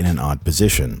Billboard in an odd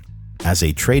position. As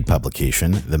a trade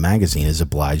publication, the magazine is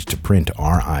obliged to print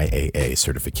RIAA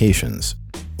certifications,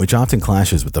 which often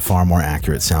clashes with the far more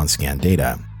accurate SoundScan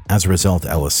data. As a result,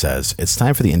 Ellis says, it's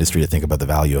time for the industry to think about the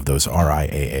value of those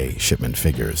RIAA shipment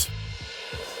figures.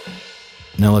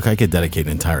 Now look, I could dedicate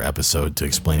an entire episode to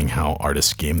explaining how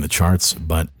artists game the charts,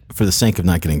 but for the sake of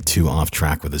not getting too off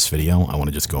track with this video, I want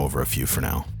to just go over a few for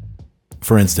now.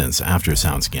 For instance, after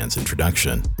SoundScan's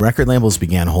introduction, record labels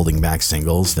began holding back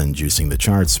singles, then juicing the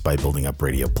charts by building up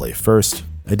radio play first.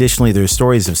 Additionally, there are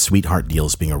stories of sweetheart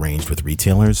deals being arranged with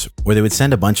retailers, where they would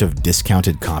send a bunch of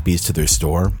discounted copies to their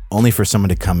store, only for someone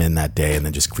to come in that day and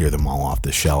then just clear them all off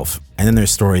the shelf. And then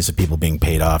there's stories of people being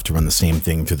paid off to run the same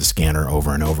thing through the scanner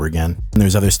over and over again. And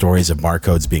there's other stories of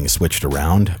barcodes being switched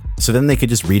around, so then they could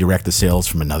just redirect the sales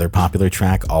from another popular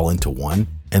track all into one.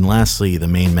 And lastly, the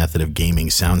main method of gaming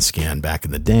SoundScan back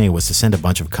in the day was to send a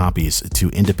bunch of copies to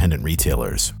independent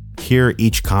retailers. Here,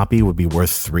 each copy would be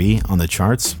worth 3 on the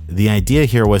charts. The idea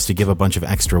here was to give a bunch of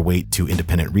extra weight to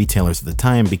independent retailers at the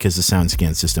time because the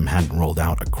SoundScan system hadn't rolled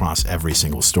out across every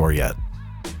single store yet.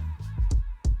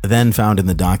 Then found in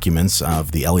the documents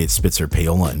of the Elliot Spitzer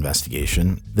payola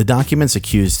investigation, the documents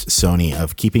accused Sony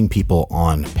of keeping people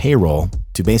on payroll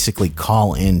to basically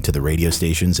call in to the radio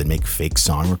stations and make fake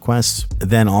song requests.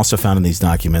 Then also found in these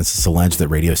documents, it's alleged that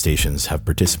radio stations have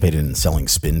participated in selling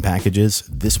spin packages.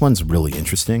 This one's really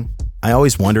interesting. I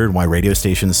always wondered why radio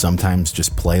stations sometimes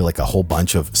just play like a whole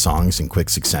bunch of songs in quick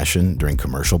succession during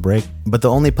commercial break, but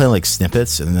they'll only play like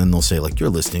snippets and then they'll say like, you're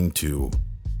listening to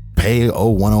Pay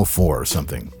 0104 or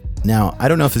something. Now, I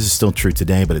don't know if this is still true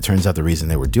today, but it turns out the reason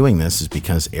they were doing this is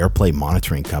because airplay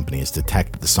monitoring companies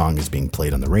detect that the song is being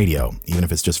played on the radio, even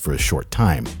if it's just for a short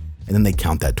time, and then they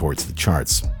count that towards the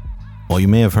charts. While you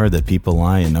may have heard that people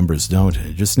lie and numbers don't,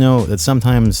 just know that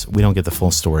sometimes we don't get the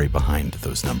full story behind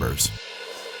those numbers.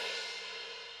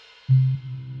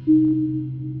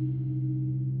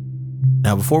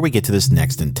 Now, before we get to this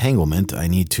next entanglement, I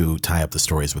need to tie up the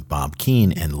stories with Bob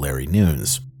Keane and Larry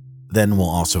Nunes. Then we'll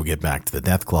also get back to the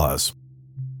death clause.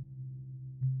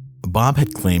 Bob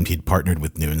had claimed he'd partnered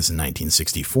with Nunes in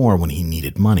 1964 when he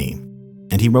needed money,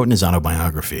 and he wrote in his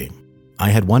autobiography, "I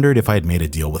had wondered if I had made a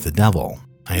deal with the devil.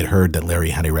 I had heard that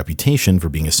Larry had a reputation for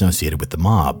being associated with the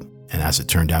mob, and as it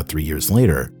turned out 3 years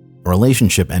later, a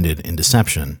relationship ended in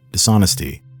deception,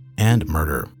 dishonesty, and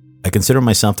murder. I consider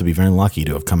myself to be very lucky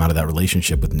to have come out of that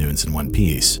relationship with Nunes in one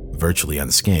piece, virtually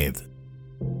unscathed."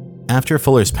 After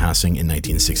Fuller's passing in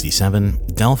 1967,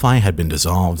 Delphi had been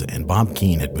dissolved and Bob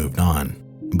Keane had moved on.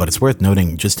 But it's worth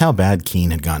noting just how bad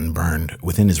Keane had gotten burned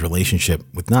within his relationship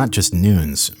with not just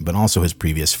Nunes, but also his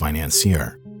previous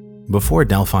financier. Before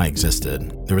Delphi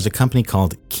existed, there was a company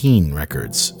called Keane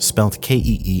Records, spelled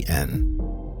K-E-E-N.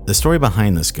 The story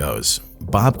behind this goes,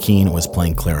 Bob Keane was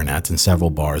playing clarinet in several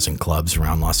bars and clubs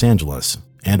around Los Angeles,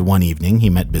 and one evening he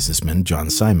met businessman John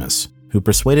Simus, who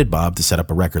persuaded Bob to set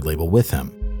up a record label with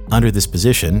him. Under this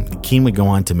position, Keane would go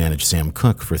on to manage Sam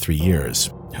Cooke for 3 years,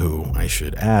 who, I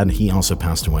should add, he also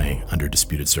passed away under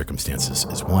disputed circumstances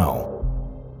as well.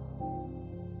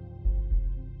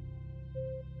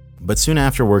 But soon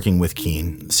after working with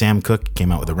Keane, Sam Cooke came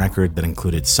out with a record that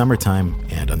included Summertime,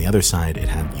 and on the other side it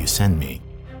had You Send Me.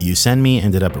 You Send Me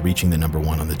ended up reaching the number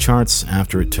 1 on the charts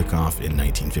after it took off in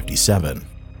 1957.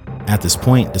 At this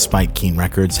point, despite Keane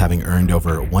Records having earned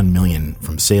over $1 million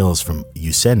from sales from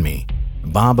You Send Me,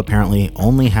 Bob apparently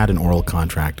only had an oral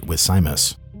contract with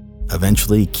Simus.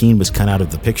 Eventually, Keane was cut out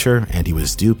of the picture and he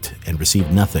was duped and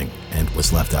received nothing and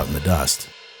was left out in the dust.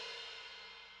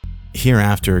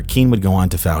 Hereafter, Keane would go on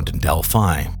to found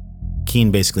Delphi. Keane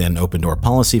basically had an open-door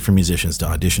policy for musicians to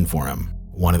audition for him.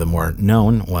 One of the more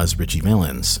known was Richie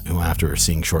Valens, who after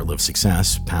seeing short-lived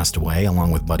success, passed away along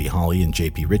with Buddy Holly and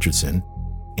J.P. Richardson,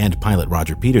 and pilot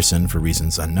Roger Peterson for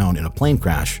reasons unknown in a plane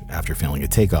crash after failing a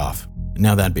takeoff.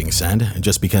 Now that being said,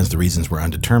 just because the reasons were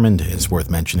undetermined, it's worth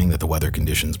mentioning that the weather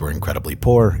conditions were incredibly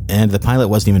poor, and the pilot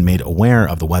wasn't even made aware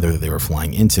of the weather that they were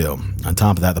flying into. On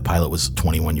top of that, the pilot was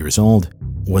 21 years old,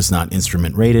 was not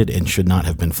instrument rated, and should not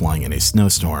have been flying in a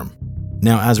snowstorm.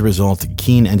 Now, as a result,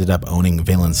 Keane ended up owning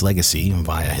Vaillan's legacy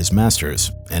via his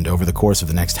masters, and over the course of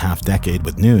the next half-decade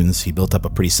with Nunes, he built up a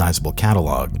pretty sizable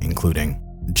catalog, including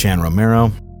Chan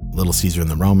Romero, Little Caesar and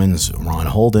the Romans, Ron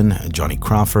Holden, Johnny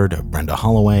Crawford, Brenda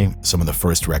Holloway, some of the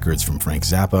first records from Frank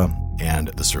Zappa, and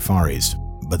the Surfaris.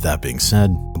 But that being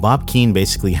said, Bob Keane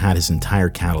basically had his entire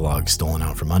catalog stolen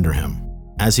out from under him.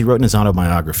 As he wrote in his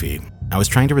autobiography, I was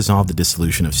trying to resolve the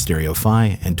dissolution of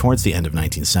Stereophi, and towards the end of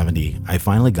 1970, I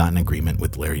finally got an agreement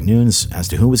with Larry Nunes as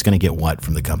to who was going to get what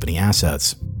from the company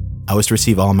assets. I was to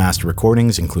receive all master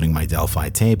recordings, including my Delphi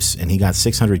tapes, and he got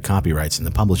 600 copyrights in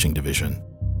the publishing division.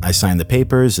 I signed the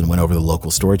papers and went over to the local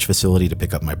storage facility to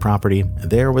pick up my property.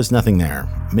 There was nothing there.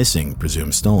 Missing,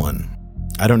 presumed stolen.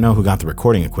 I don't know who got the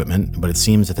recording equipment, but it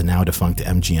seems that the now defunct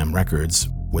MGM Records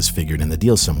was figured in the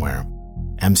deal somewhere.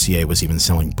 MCA was even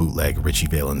selling bootleg Richie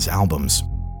Valens albums.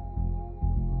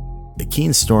 The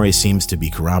Keane story seems to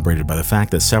be corroborated by the fact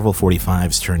that several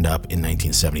 45s turned up in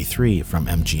 1973 from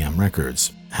MGM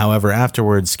Records. However,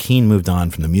 afterwards, Keane moved on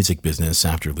from the music business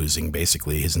after losing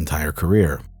basically his entire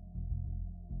career.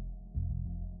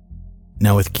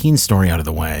 Now, with Keane's story out of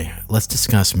the way, let's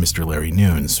discuss Mr. Larry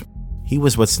Nunes. He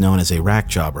was what's known as a rack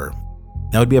jobber.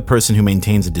 That would be a person who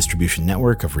maintains a distribution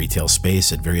network of retail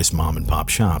space at various mom-and-pop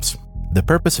shops. The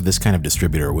purpose of this kind of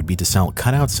distributor would be to sell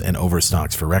cutouts and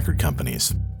overstocks for record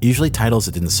companies, usually titles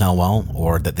that didn't sell well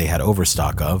or that they had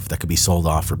overstock of that could be sold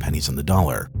off for pennies on the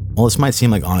dollar. While this might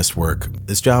seem like honest work,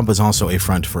 this job was also a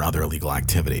front for other illegal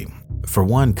activity. For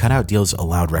one, cutout deals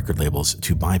allowed record labels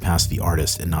to bypass the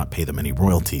artist and not pay them any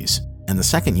royalties. And the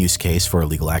second use case for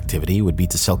illegal activity would be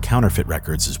to sell counterfeit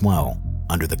records as well,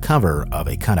 under the cover of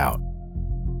a cutout.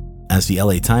 As the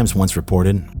LA Times once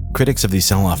reported, critics of these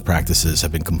sell-off practices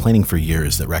have been complaining for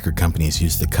years that record companies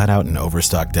use the cutout and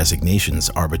overstock designations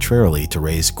arbitrarily to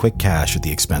raise quick cash at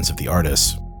the expense of the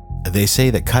artists. They say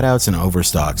that cutouts and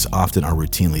overstocks often are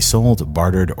routinely sold,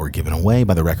 bartered, or given away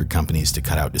by the record companies to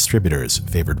cutout distributors,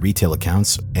 favored retail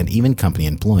accounts, and even company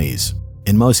employees.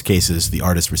 In most cases, the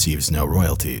artist receives no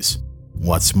royalties.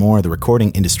 What's more, the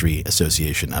Recording Industry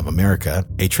Association of America,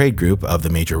 a trade group of the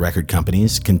major record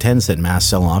companies, contends that mass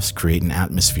sell-offs create an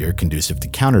atmosphere conducive to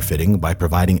counterfeiting by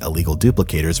providing illegal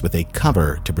duplicators with a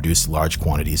cover to produce large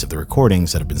quantities of the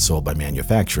recordings that have been sold by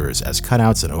manufacturers as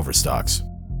cutouts and overstocks.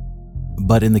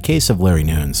 But in the case of Larry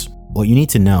Nunes, what you need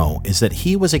to know is that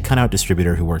he was a cutout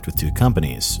distributor who worked with two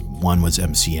companies. One was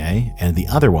MCA, and the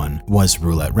other one was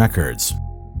Roulette Records.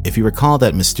 If you recall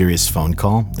that mysterious phone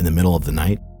call in the middle of the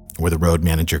night, where the road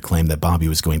manager claimed that Bobby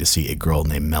was going to see a girl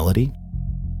named Melody,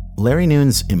 Larry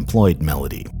Nunes employed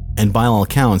Melody, and by all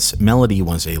accounts, Melody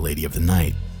was a lady of the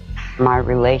night. My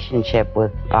relationship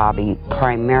with Bobby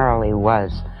primarily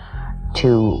was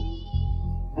to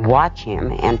watch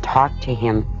him and talk to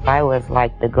him. I was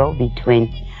like the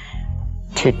go-between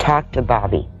to talk to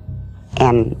Bobby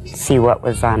and see what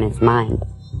was on his mind,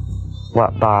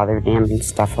 what bothered him and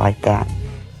stuff like that.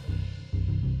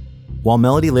 While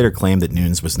Melody later claimed that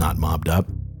Nunes was not mobbed up,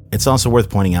 it's also worth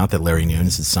pointing out that Larry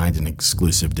Nunes had signed an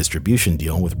exclusive distribution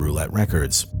deal with Roulette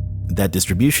Records. That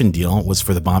distribution deal was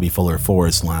for the Bobby Fuller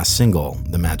 4's last single,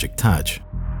 The Magic Touch.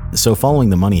 So following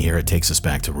the money here, it takes us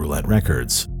back to Roulette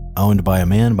Records, owned by a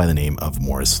man by the name of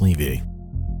Morris Levy.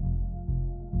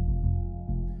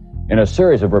 In a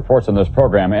series of reports on this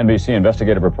program, NBC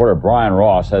investigative reporter Brian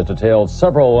Ross has detailed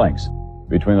several links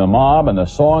between the mob and the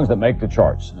songs that make the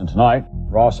charts. And tonight,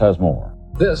 Ross has more.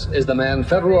 This is the man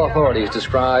federal authorities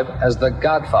describe as the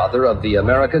godfather of the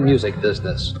American music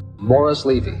business, Morris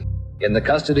Levy, in the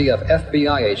custody of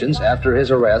FBI agents after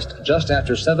his arrest just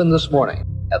after 7 this morning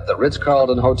at the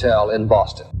Ritz-Carlton Hotel in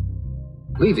Boston.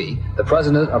 Levy, the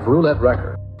president of Roulette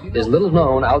Records, is little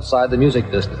known outside the music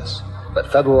business,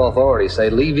 but federal authorities say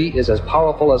Levy is as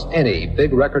powerful as any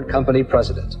big record company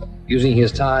president, using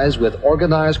his ties with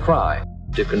organized crime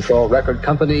to control record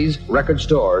companies, record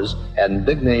stores, and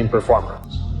big-name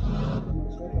performers.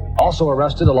 Also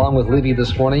arrested along with Levy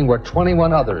this morning were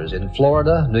 21 others in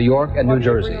Florida, New York, and New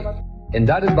Jersey,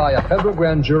 indicted by a federal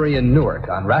grand jury in Newark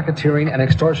on racketeering and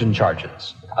extortion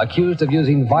charges, accused of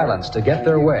using violence to get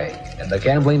their way in the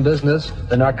gambling business,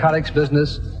 the narcotics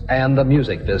business, and the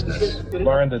music business.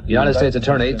 United States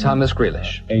Attorney Thomas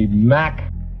Grealish. A MAC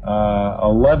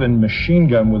 11 machine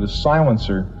gun with a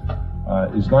silencer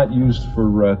is not used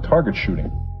for target shooting.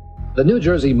 The New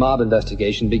Jersey mob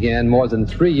investigation began more than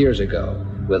 3 years ago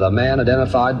with a man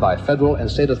identified by federal and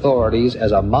state authorities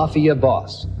as a mafia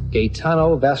boss,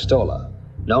 Gaetano Vastola,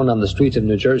 known on the streets of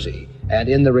New Jersey and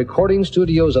in the recording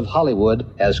studios of Hollywood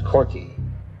as Corky.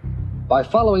 By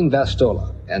following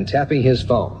Vastola and tapping his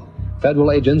phone,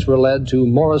 federal agents were led to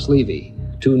Morris Levy,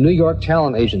 to New York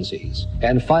talent agencies,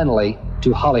 and finally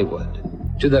to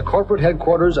Hollywood, to the corporate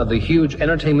headquarters of the huge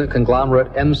entertainment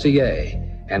conglomerate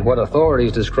MCA, and what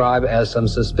authorities describe as some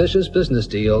suspicious business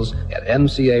deals at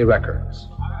MCA Records.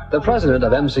 The president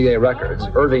of MCA Records,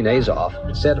 Irving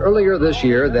Azoff, said earlier this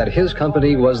year that his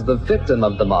company was the victim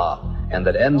of the mob and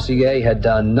that MCA had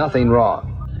done nothing wrong.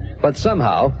 But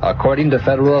somehow, according to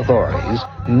federal authorities,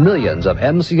 millions of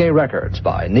MCA records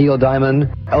by Neil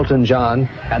Diamond, Elton John,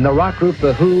 and the rock group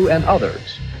The Who and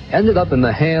others ended up in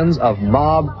the hands of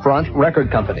Mob Front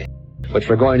Record Company, which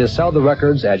were going to sell the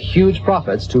records at huge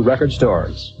profits to record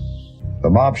stores. The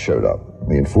mob showed up.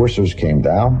 The enforcers came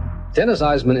down. Dennis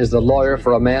Eisman is the lawyer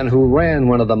for a man who ran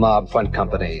one of the Mob Front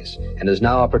companies and is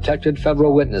now a protected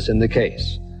federal witness in the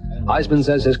case. Eisman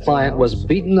says his client was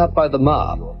beaten up by the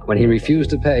mob when he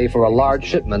refused to pay for a large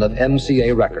shipment of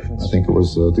MCA records. I think it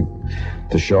was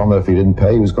to show him that if he didn't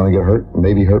pay, he was going to get hurt,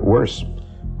 maybe hurt worse.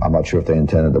 I'm not sure if they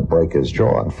intended to break his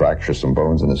jaw and fracture some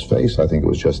bones in his face. I think it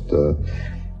was just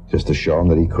to show him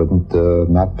that he couldn't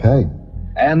not pay.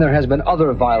 And there has been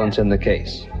other violence in the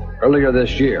case. Earlier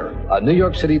this year, a New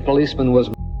York City policeman was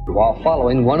murdered while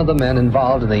following one of the men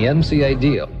involved in the MCA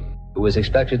deal, who is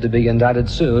expected to be indicted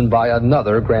soon by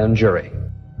another grand jury.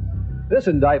 This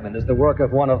indictment is the work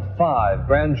of one of 5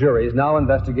 grand juries now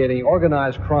investigating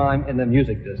organized crime in the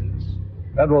music business.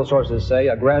 Federal sources say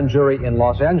a grand jury in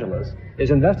Los Angeles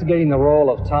is investigating the role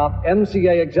of top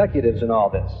MCA executives in all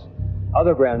this.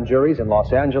 Other grand juries in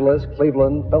Los Angeles,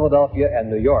 Cleveland, Philadelphia, and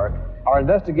New York are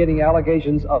investigating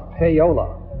allegations of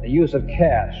payola, the use of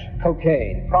cash,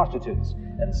 cocaine, prostitutes,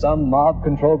 and some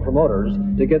mob-controlled promoters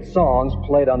to get songs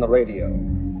played on the radio.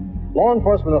 Law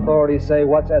enforcement authorities say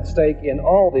what's at stake in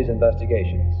all these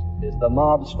investigations is the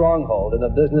mob stronghold in a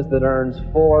business that earns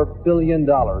 $4 billion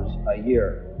a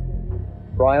year.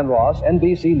 Brian Ross,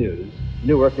 NBC News,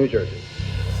 Newark, New Jersey.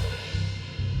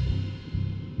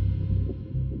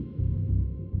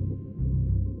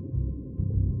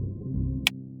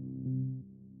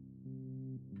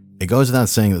 It goes without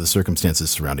saying that the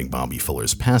circumstances surrounding Bobby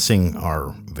Fuller's passing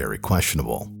are very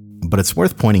questionable. But it's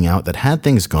worth pointing out that had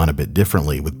things gone a bit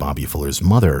differently with Bobby Fuller's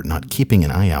mother not keeping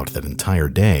an eye out that entire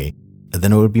day,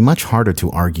 then it would be much harder to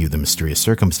argue the mysterious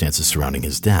circumstances surrounding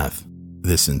his death.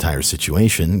 This entire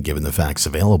situation, given the facts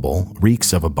available,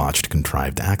 reeks of a botched,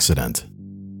 contrived accident.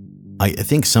 I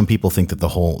think some people think that the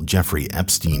whole Jeffrey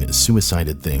Epstein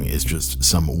suicided thing is just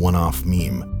some one-off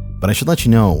meme. But I should let you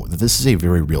know that this is a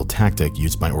very real tactic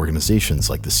used by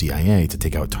organizations like the CIA to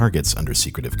take out targets under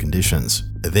secretive conditions.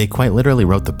 They quite literally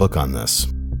wrote the book on this.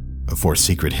 For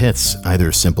secret hits,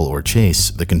 either simple or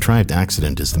chase, the contrived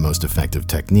accident is the most effective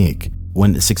technique.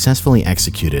 When successfully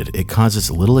executed, it causes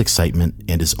little excitement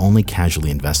and is only casually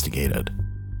investigated.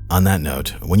 On that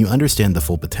note, when you understand the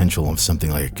full potential of something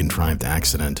like a contrived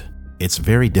accident, it's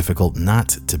very difficult not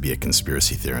to be a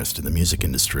conspiracy theorist in the music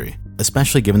industry,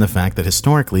 especially given the fact that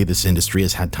historically this industry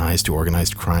has had ties to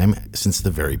organized crime since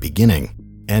the very beginning.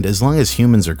 And as long as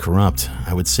humans are corrupt,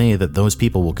 I would say that those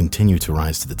people will continue to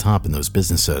rise to the top in those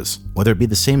businesses, whether it be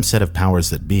the same set of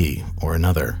powers that be or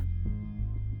another.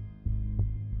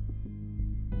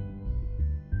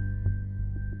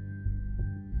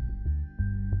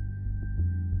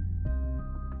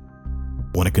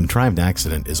 When a contrived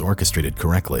accident is orchestrated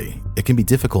correctly, it can be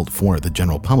difficult for the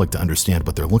general public to understand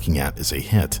what they're looking at as a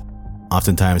hit.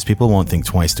 Oftentimes, people won't think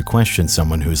twice to question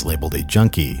someone who's labeled a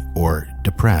junkie or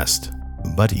depressed.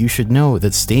 But you should know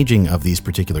that staging of these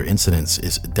particular incidents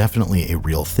is definitely a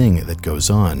real thing that goes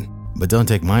on. But don't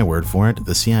take my word for it,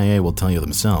 the CIA will tell you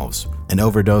themselves. An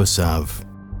overdose of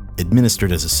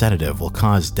administered as a sedative will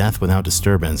cause death without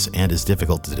disturbance and is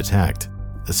difficult to detect.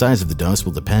 The size of the dose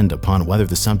will depend upon whether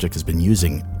the subject has been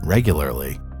using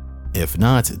regularly. If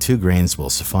not, 2 grains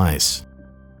will suffice.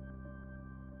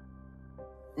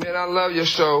 Man, I love your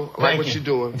show. I like what you're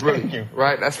doing. Really. Thank you.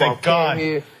 Right? That's why I came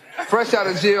here. Fresh out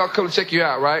of jail, I'll come to check you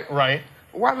out, right? Right.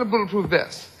 Why the bulletproof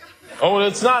vest? Oh,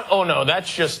 it's not. Oh, no,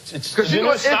 that's just. It's the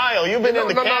new style. You've been in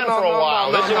the can for a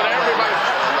while. This is what everybody.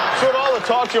 That's what all the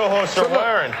talk show hosts are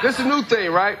wearing. This is a new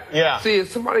thing, right? Yeah. See,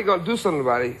 if somebody gonna do something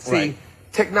about it, see,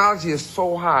 technology is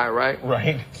so high, right?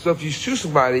 Right. So if you shoot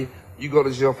somebody, you go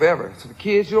to jail forever. So the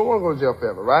kids, you don't want to go to jail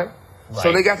forever, right?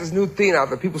 So they got this new thing out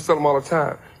there. People sell them all the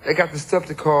time. They got this stuff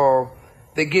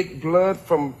they get blood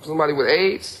from somebody with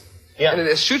AIDS, and then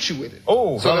they shoot you with it.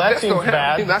 Oh, so well, that death seems don't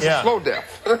happen. bad. That's Yeah. a slow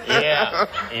death. Yeah,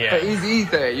 yeah. An easy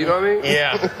thing, you know what I mean?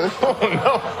 Yeah.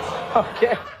 Oh, no.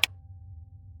 Okay.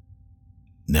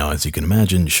 Now, as you can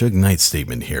imagine, Suge Knight's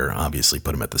statement here obviously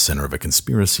put him at the center of a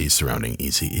conspiracy surrounding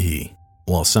Eazy-E.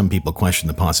 While some people question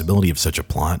the possibility of such a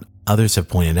plot, others have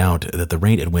pointed out that the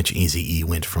rate at which Eazy-E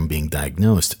went from being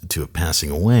diagnosed to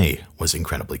passing away was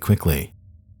incredibly quickly.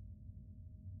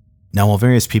 Now, while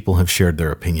various people have shared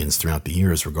their opinions throughout the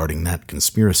years regarding that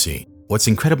conspiracy, what's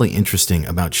incredibly interesting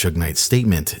about Suge Knight's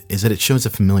statement is that it shows a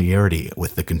familiarity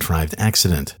with the contrived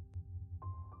accident.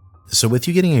 So with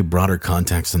you getting a broader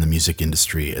context on the music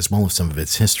industry as well as some of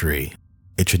its history,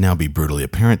 it should now be brutally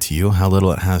apparent to you how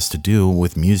little it has to do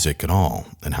with music at all,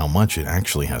 and how much it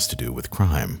actually has to do with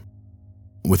crime.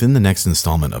 Within the next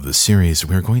installment of this series,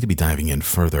 we are going to be diving in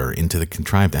further into the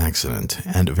contrived accident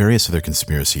and various other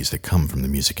conspiracies that come from the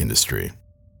music industry.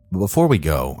 But before we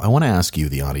go, I want to ask you,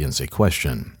 the audience, a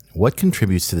question. What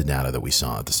contributes to the data that we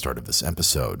saw at the start of this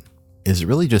episode? Is it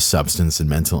really just substance and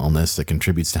mental illness that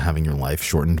contributes to having your life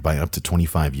shortened by up to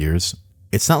 25 years?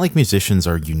 It's not like musicians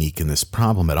are unique in this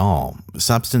problem at all.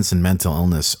 Substance and mental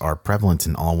illness are prevalent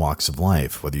in all walks of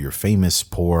life, whether you're famous,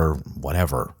 poor,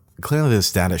 whatever. Clearly,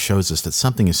 this data shows us that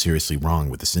something is seriously wrong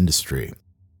with this industry.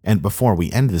 And before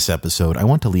we end this episode, I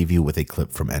want to leave you with a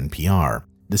clip from NPR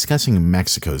discussing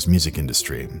Mexico's music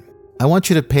industry. I want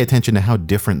you to pay attention to how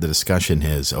different the discussion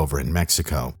is over in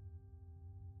Mexico.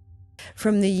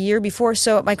 From the year before.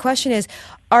 So my question is,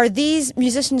 are these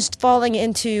musicians falling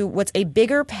into what's a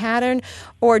bigger pattern,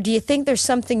 or do you think there's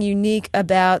something unique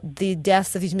about the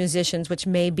deaths of these musicians which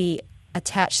may be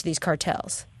attached to these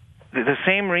cartels? The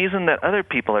same reason that other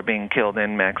people are being killed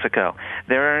in Mexico.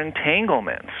 There are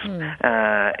entanglements.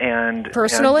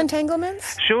 Personal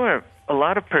entanglements? Sure. A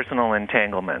lot of personal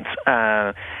entanglements.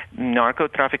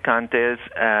 Narcotraficantes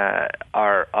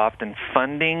are often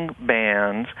funding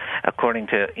bands, according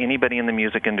to anybody in the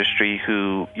music industry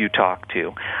who you talk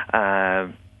to.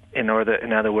 In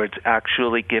other words,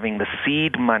 actually giving the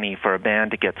seed money for a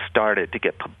band to get started, to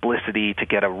get publicity, to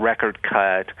get a record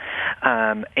cut,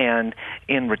 and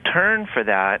in return for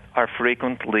that are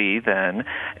frequently then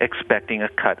expecting a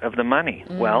cut of the money.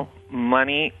 Well,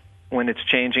 money, when it's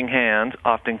changing hands,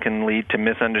 often can lead to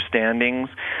misunderstandings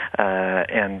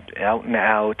and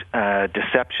out-and-out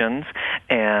deceptions,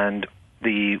 and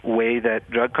the way that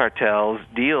drug cartels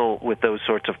deal with those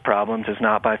sorts of problems is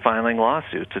not by filing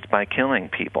lawsuits, it's by killing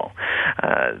people.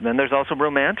 Then there's also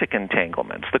romantic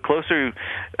entanglements. The closer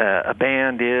a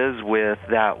band is with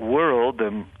that world,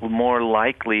 the more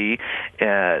likely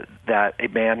that a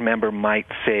band member might,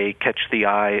 say, catch the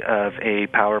eye of a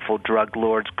powerful drug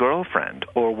lord's girlfriend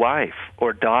or wife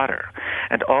or daughter.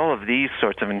 And all of these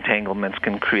sorts of entanglements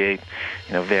can create,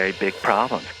 very big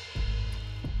problems.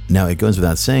 Now, it goes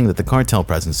without saying that the cartel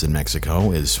presence in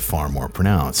Mexico is far more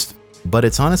pronounced. But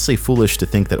it's honestly foolish to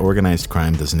think that organized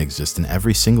crime doesn't exist in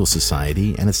every single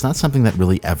society, and it's not something that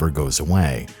really ever goes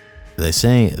away. They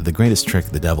say the greatest trick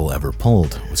the devil ever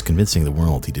pulled was convincing the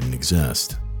world he didn't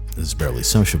exist. This is Barely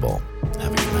Sociable.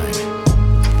 Have a